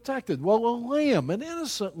be protected? Well, a lamb, an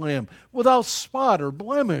innocent lamb, without spot or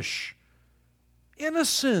blemish.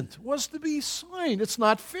 Innocent was to be slain. It's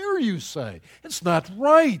not fair, you say. It's not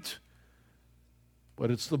right. But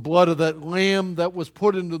it's the blood of that lamb that was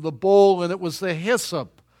put into the bowl, and it was the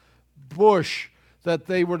hyssop bush that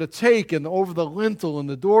they were to take and over the lintel and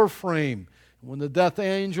the door frame. When the death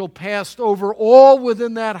angel passed over, all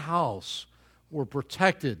within that house were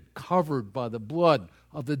protected, covered by the blood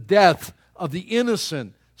of the death of the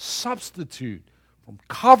innocent substitute. From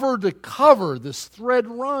cover to cover, this thread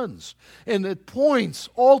runs. And it points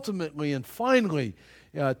ultimately and finally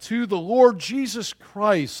to the Lord Jesus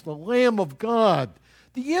Christ, the Lamb of God,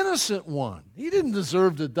 the innocent one. He didn't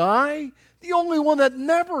deserve to die. The only one that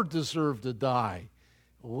never deserved to die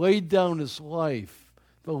laid down his life.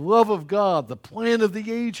 The love of God, the plan of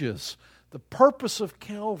the ages, the purpose of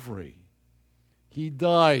Calvary. He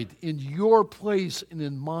died in your place and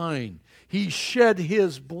in mine. He shed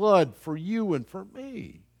his blood for you and for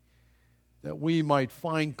me, that we might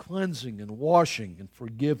find cleansing and washing and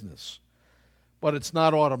forgiveness. But it's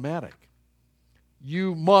not automatic.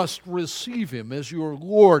 You must receive him as your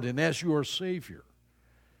Lord and as your Savior.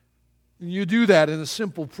 And you do that in a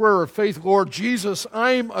simple prayer of faith. Lord Jesus,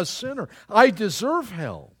 I'm a sinner. I deserve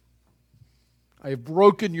hell. I have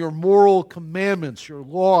broken your moral commandments, your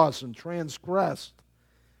laws, and transgressed.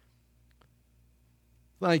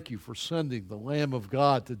 Thank you for sending the Lamb of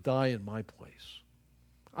God to die in my place.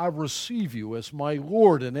 I receive you as my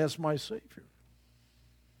Lord and as my Savior.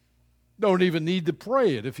 Don't even need to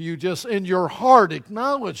pray it. If you just in your heart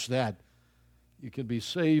acknowledge that, you can be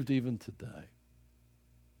saved even today.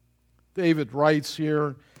 David writes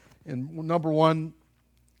here, and number one,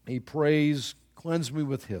 he prays, cleanse me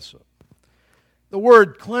with hyssop. The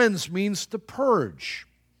word cleanse means to purge.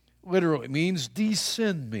 Literally means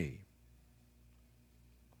de-sin me.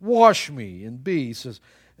 Wash me, and he says,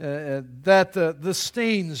 that the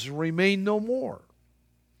stains remain no more.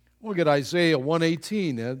 Look at Isaiah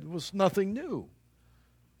 1:18. It was nothing new.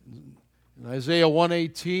 In Isaiah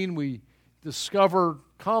 1:18, we discover,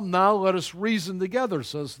 come now, let us reason together,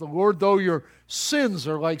 says the Lord. Though your sins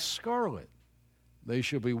are like scarlet, they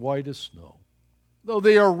shall be white as snow. Though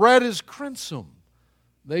they are red as crimson,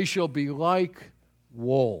 they shall be like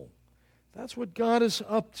wool. That's what God is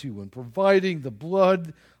up to in providing the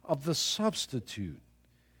blood of the substitute.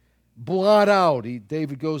 Blot out,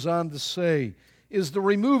 David goes on to say, is the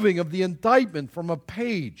removing of the indictment from a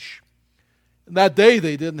page. In that day,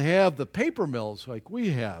 they didn't have the paper mills like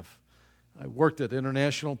we have. I worked at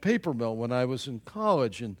International Paper Mill when I was in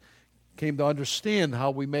college and came to understand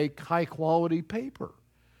how we make high-quality paper.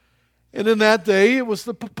 And in that day, it was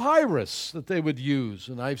the papyrus that they would use.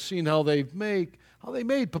 And I've seen how they made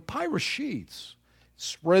papyrus sheets,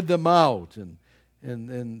 spread them out,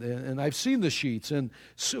 and I've seen the sheets. And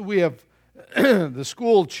so we have the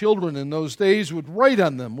school children in those days would write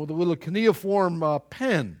on them with a little cuneiform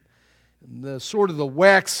pen. And the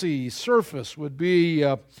waxy surface would be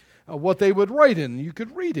what they would write in. You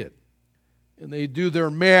could read it. And they'd do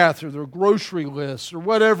their math or their grocery lists or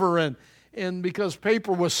whatever, and because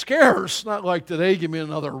paper was scarce, not like today, give me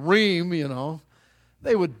another ream,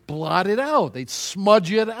 they would blot it out. They'd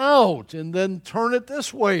smudge it out and then turn it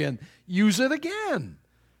this way and use it again.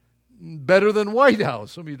 Better than whiteout.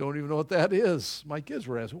 Some of you don't even know what that is. My kids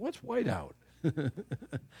were asking, what's whiteout?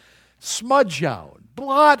 Smudge out,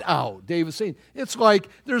 blot out. David's saying, it's like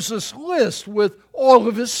there's this list with all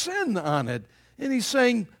of his sin on it. And he's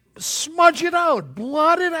saying, smudge it out,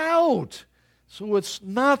 blot it out. So it's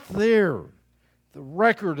not there. The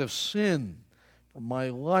record of sin from my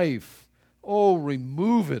life. Oh,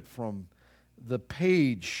 remove it from the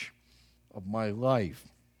page of my life.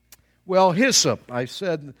 Well, hyssop, I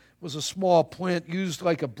said, was a small plant used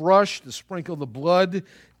like a brush to sprinkle the blood.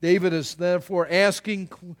 David is therefore asking,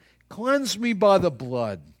 cleanse me by the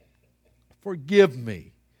blood. Forgive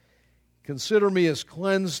me. Consider me as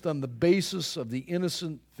cleansed on the basis of the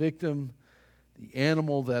innocent victim, the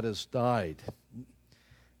animal that has died.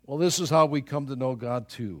 Well, this is how we come to know God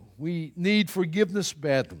too. We need forgiveness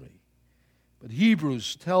badly. But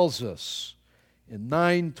Hebrews tells us in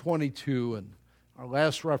 9:22, and our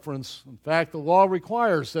last reference, in fact, the law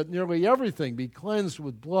requires that nearly everything be cleansed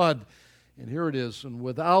with blood. And here it is, and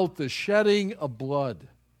without the shedding of blood,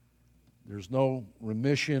 there's no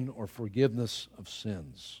remission or forgiveness of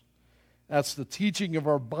sins. That's the teaching of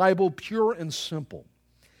our Bible, pure and simple.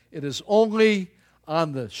 It is only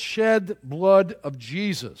on the shed blood of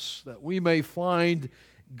Jesus that we may find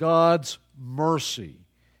God's mercy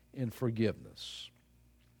and forgiveness.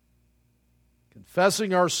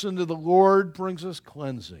 Confessing our sin to the Lord brings us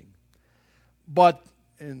cleansing. But,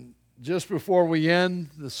 and just before we end,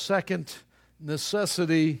 the second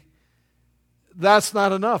necessity, that's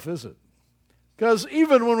not enough, is it? Because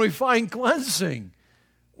even when we find cleansing,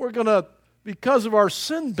 we're going to, because of our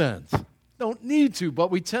sin bent, don't need to, but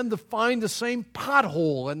we tend to find the same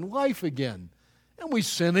pothole in life again. And we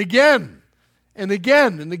sin again and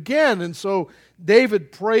again and again. And so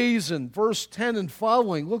David prays in verse 10 and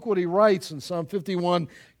following. Look what he writes in Psalm 51.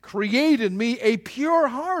 Create in me a pure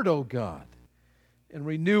heart, O God, and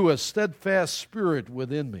renew a steadfast spirit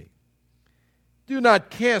within me. Do not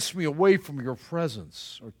cast me away from your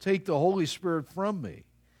presence or take the Holy Spirit from me.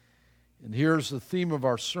 And here's the theme of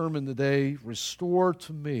our sermon today. Restore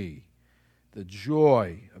to me the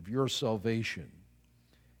joy of your salvation,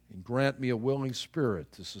 and grant me a willing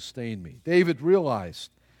spirit to sustain me. David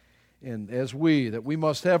realized, and as we, that we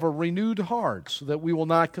must have a renewed heart so that we will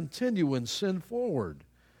not continue in sin forward,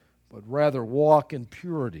 but rather walk in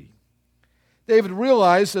purity. David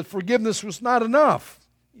realized that forgiveness was not enough.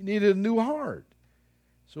 He needed a new heart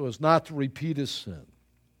so as not to repeat his sin.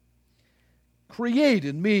 Create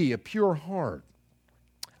in me a pure heart.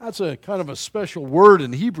 That's a kind of a special word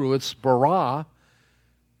in Hebrew. It's bara.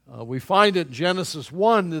 We find it in Genesis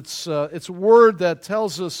 1. It's a word that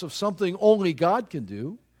tells us of something only God can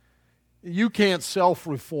do. You can't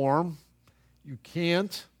self-reform. You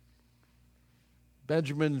can't.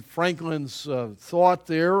 Benjamin Franklin's thought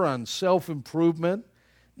there on self-improvement,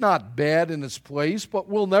 not bad in its place, but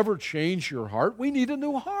will never change your heart. We need a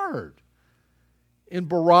new heart. In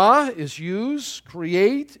bara is used,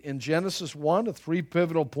 create, in Genesis 1, the three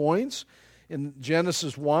pivotal points. In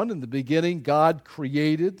Genesis 1, in the beginning, God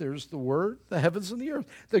created, there's the word, the heavens and the earth,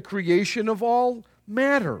 the creation of all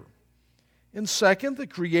matter. And second, the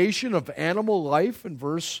creation of animal life in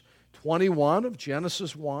verse 21 of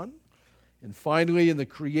Genesis 1. And finally, in the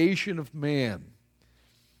creation of man.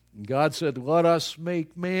 And God said, let us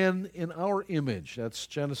make man in our image. That's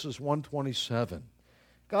Genesis 1:27.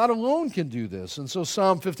 God alone can do this. And so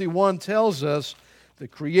Psalm 51 tells us the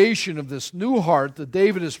creation of this new heart that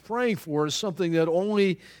David is praying for is something that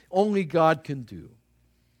only God can do.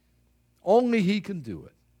 Only He can do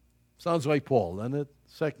it. Sounds like Paul, doesn't it?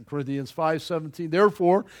 2 Corinthians 5:17.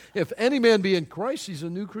 Therefore, if any man be in Christ, he's a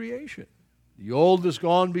new creation. The old is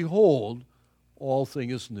gone, behold, all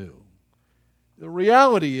things is new. The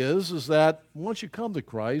reality is that once you come to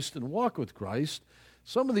Christ and walk with Christ,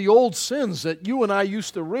 some of the old sins that you and I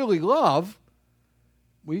used to really love,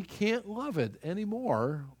 we can't love it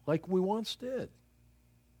anymore like we once did.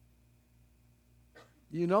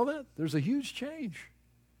 You know that? There's a huge change.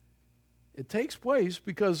 It takes place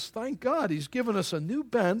because, thank God, He's given us a new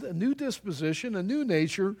bent, a new disposition, a new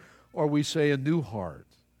nature, or we say a new heart.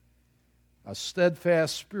 A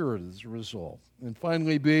steadfast spirit is the result. And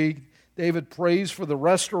finally, B, David prays for the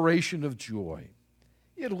restoration of joy.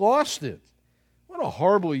 He had lost it. What a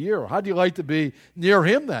horrible year. How'd you like to be near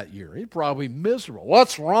him that year? He'd probably be miserable.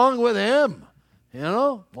 What's wrong with him? You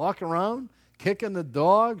know, walking around, kicking the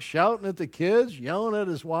dog, shouting at the kids, yelling at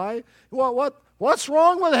his wife. What's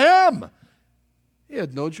wrong with him? He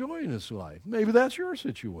had no joy in his life. Maybe that's your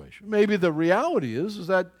situation. Maybe the reality is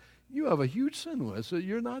that you have a huge sin list that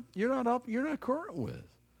you're not current with.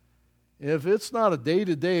 If it's not a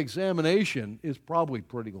day-to-day examination, it's probably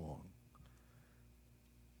pretty long.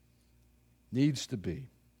 Needs to be.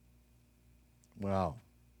 Wow.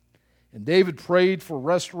 And David prayed for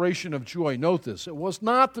restoration of joy. Note this. It was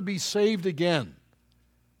not to be saved again,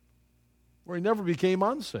 where he never became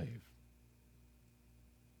unsaved,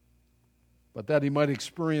 but that he might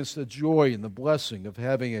experience the joy and the blessing of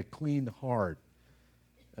having a clean heart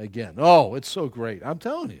again. Oh, it's so great. I'm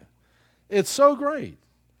telling you. It's so great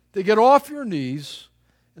to get off your knees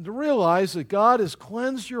and to realize that God has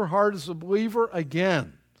cleansed your heart as a believer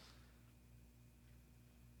again.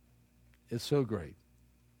 It's so great.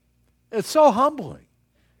 It's so humbling.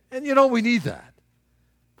 And you know, we need that.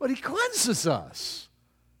 But he cleanses us.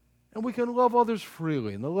 And we can love others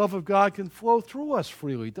freely. And the love of God can flow through us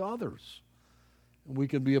freely to others. And we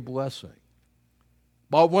can be a blessing.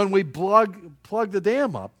 But when we plug the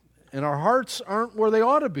dam up and our hearts aren't where they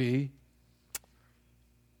ought to be,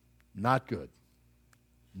 not good.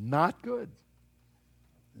 Not good.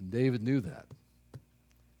 And David knew that.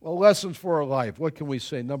 Well, lessons for our life. What can we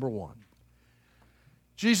say? Number one,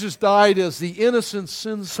 Jesus died as the innocent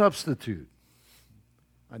sin substitute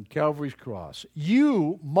on Calvary's cross.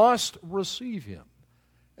 You must receive him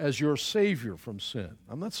as your Savior from sin.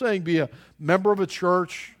 I'm not saying be a member of a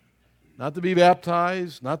church, not to be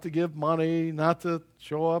baptized, not to give money, not to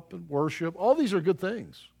show up and worship. All these are good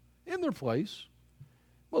things in their place.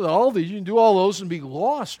 Well, all these, you can do all those and be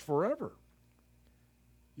lost forever.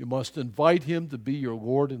 You must invite him to be your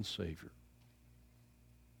Lord and Savior.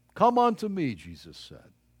 Come unto me, Jesus said.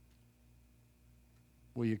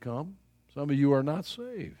 Will you come? Some of you are not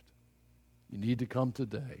saved. You need to come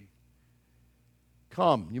today.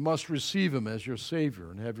 Come. You must receive him as your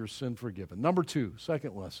Savior and have your sin forgiven. Number two,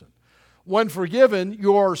 second lesson. When forgiven,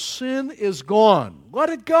 your sin is gone. Let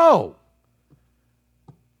it go.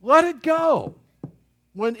 Let it go.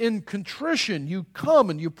 When in contrition you come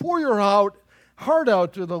and you pour your heart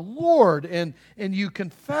out to the Lord and you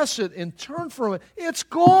confess it and turn from it, it's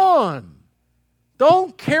gone.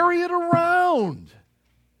 Don't carry it around.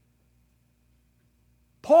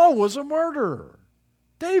 Paul was a murderer.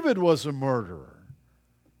 David was a murderer.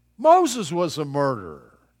 Moses was a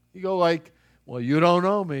murderer. You go like, well, you don't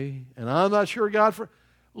know me, and I'm not sure God for...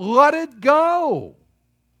 Let it go.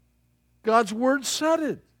 God's word said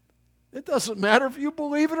it. It doesn't matter if you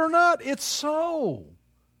believe it or not. It's so.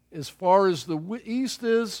 As far as the east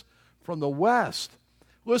is from the west.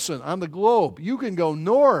 Listen, on the globe, you can go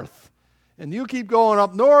north, and you keep going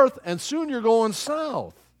up north, and soon you're going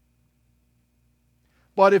south.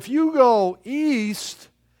 But if you go east,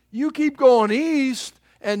 you keep going east,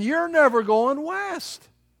 and you're never going west.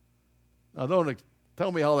 Now, don't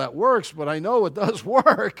tell me how that works, but I know it does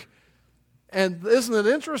work. And isn't it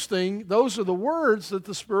interesting? Those are the words that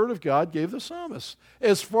the Spirit of God gave the psalmist.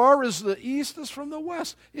 As far as the east is from the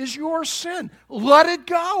west is your sin. Let it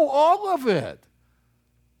go, all of it.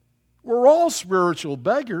 We're all spiritual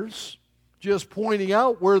beggars, just pointing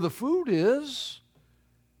out where the food is.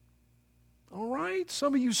 All right?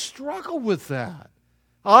 Some of you struggle with that.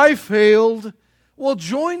 I failed. Well,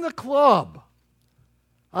 join the club.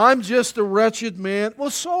 I'm just a wretched man. Well,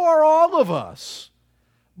 so are all of us.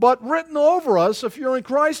 But written over us, if you're in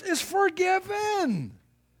Christ, is forgiven.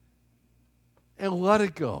 And let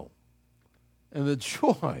it go. And the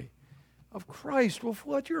joy of Christ will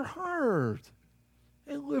flood your heart.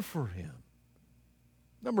 And live for him.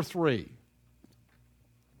 Number three,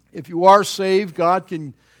 if you are saved, God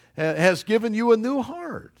has given you a new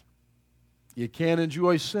heart. You can't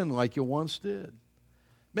enjoy sin like you once did.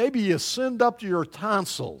 Maybe you sinned up to your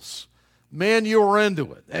tonsils. Man, you were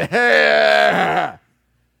into it.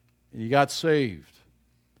 And you got saved.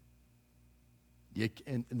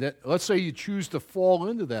 Let's say you choose to fall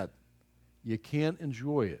into that. You can't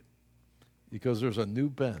enjoy it because there's a new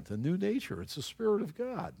bent, a new nature. It's the Spirit of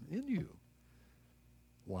God in you.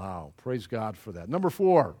 Wow, praise God for that. Number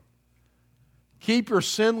 4, keep your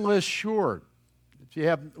sin list short. If you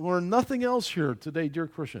have learned nothing else here today, dear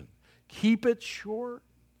Christian, keep it short.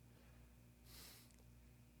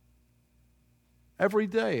 Every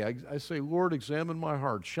day I say, Lord, examine my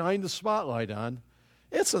heart. Shine the spotlight on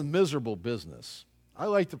It's a miserable business. I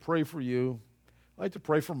like to pray for you. I like to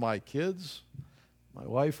pray for my kids, my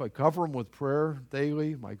wife. I cover them with prayer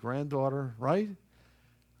daily, my granddaughter, right?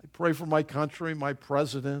 I pray for my country, my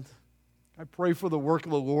president. I pray for the work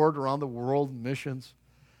of the Lord around the world, missions.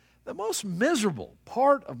 The most miserable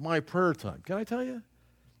part of my prayer time, can I tell you?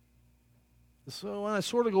 So when I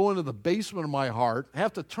sort of go into the basement of my heart, I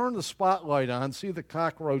have to turn the spotlight on, see the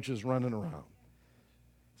cockroaches running around.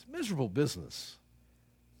 It's miserable business.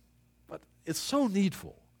 But it's so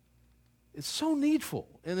needful. It's so needful.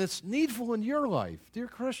 And it's needful in your life, dear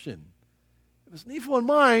Christian. If it's needful in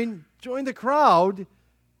mine, join the crowd.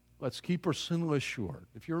 Let's keep our sinless short.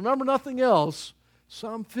 If you remember nothing else,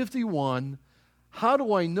 Psalm 51, how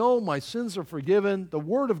do I know my sins are forgiven? The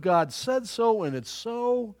Word of God said so, and it's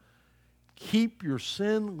so. Keep your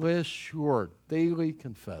sin list short. Daily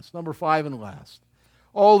confess. Number 5 and last.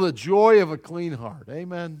 Oh, the joy of a clean heart.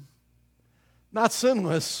 Amen. Not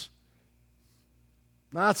sinless.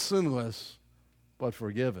 Not sinless, but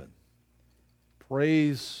forgiven.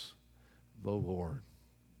 Praise the Lord.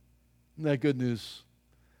 Isn't that good news?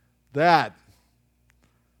 That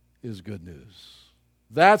is good news.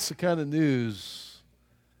 That's the kind of news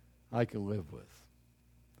I can live with.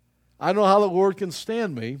 I don't know how the Lord can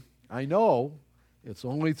stand me. I know it's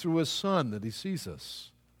only through His Son that He sees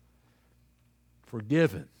us.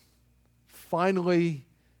 Forgiven. Finally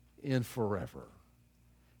and forever.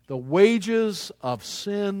 The wages of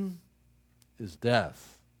sin is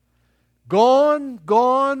death. Gone,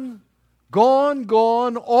 gone, gone,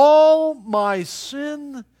 gone. All my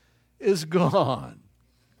sin is gone.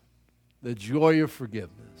 The joy of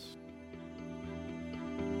forgiveness.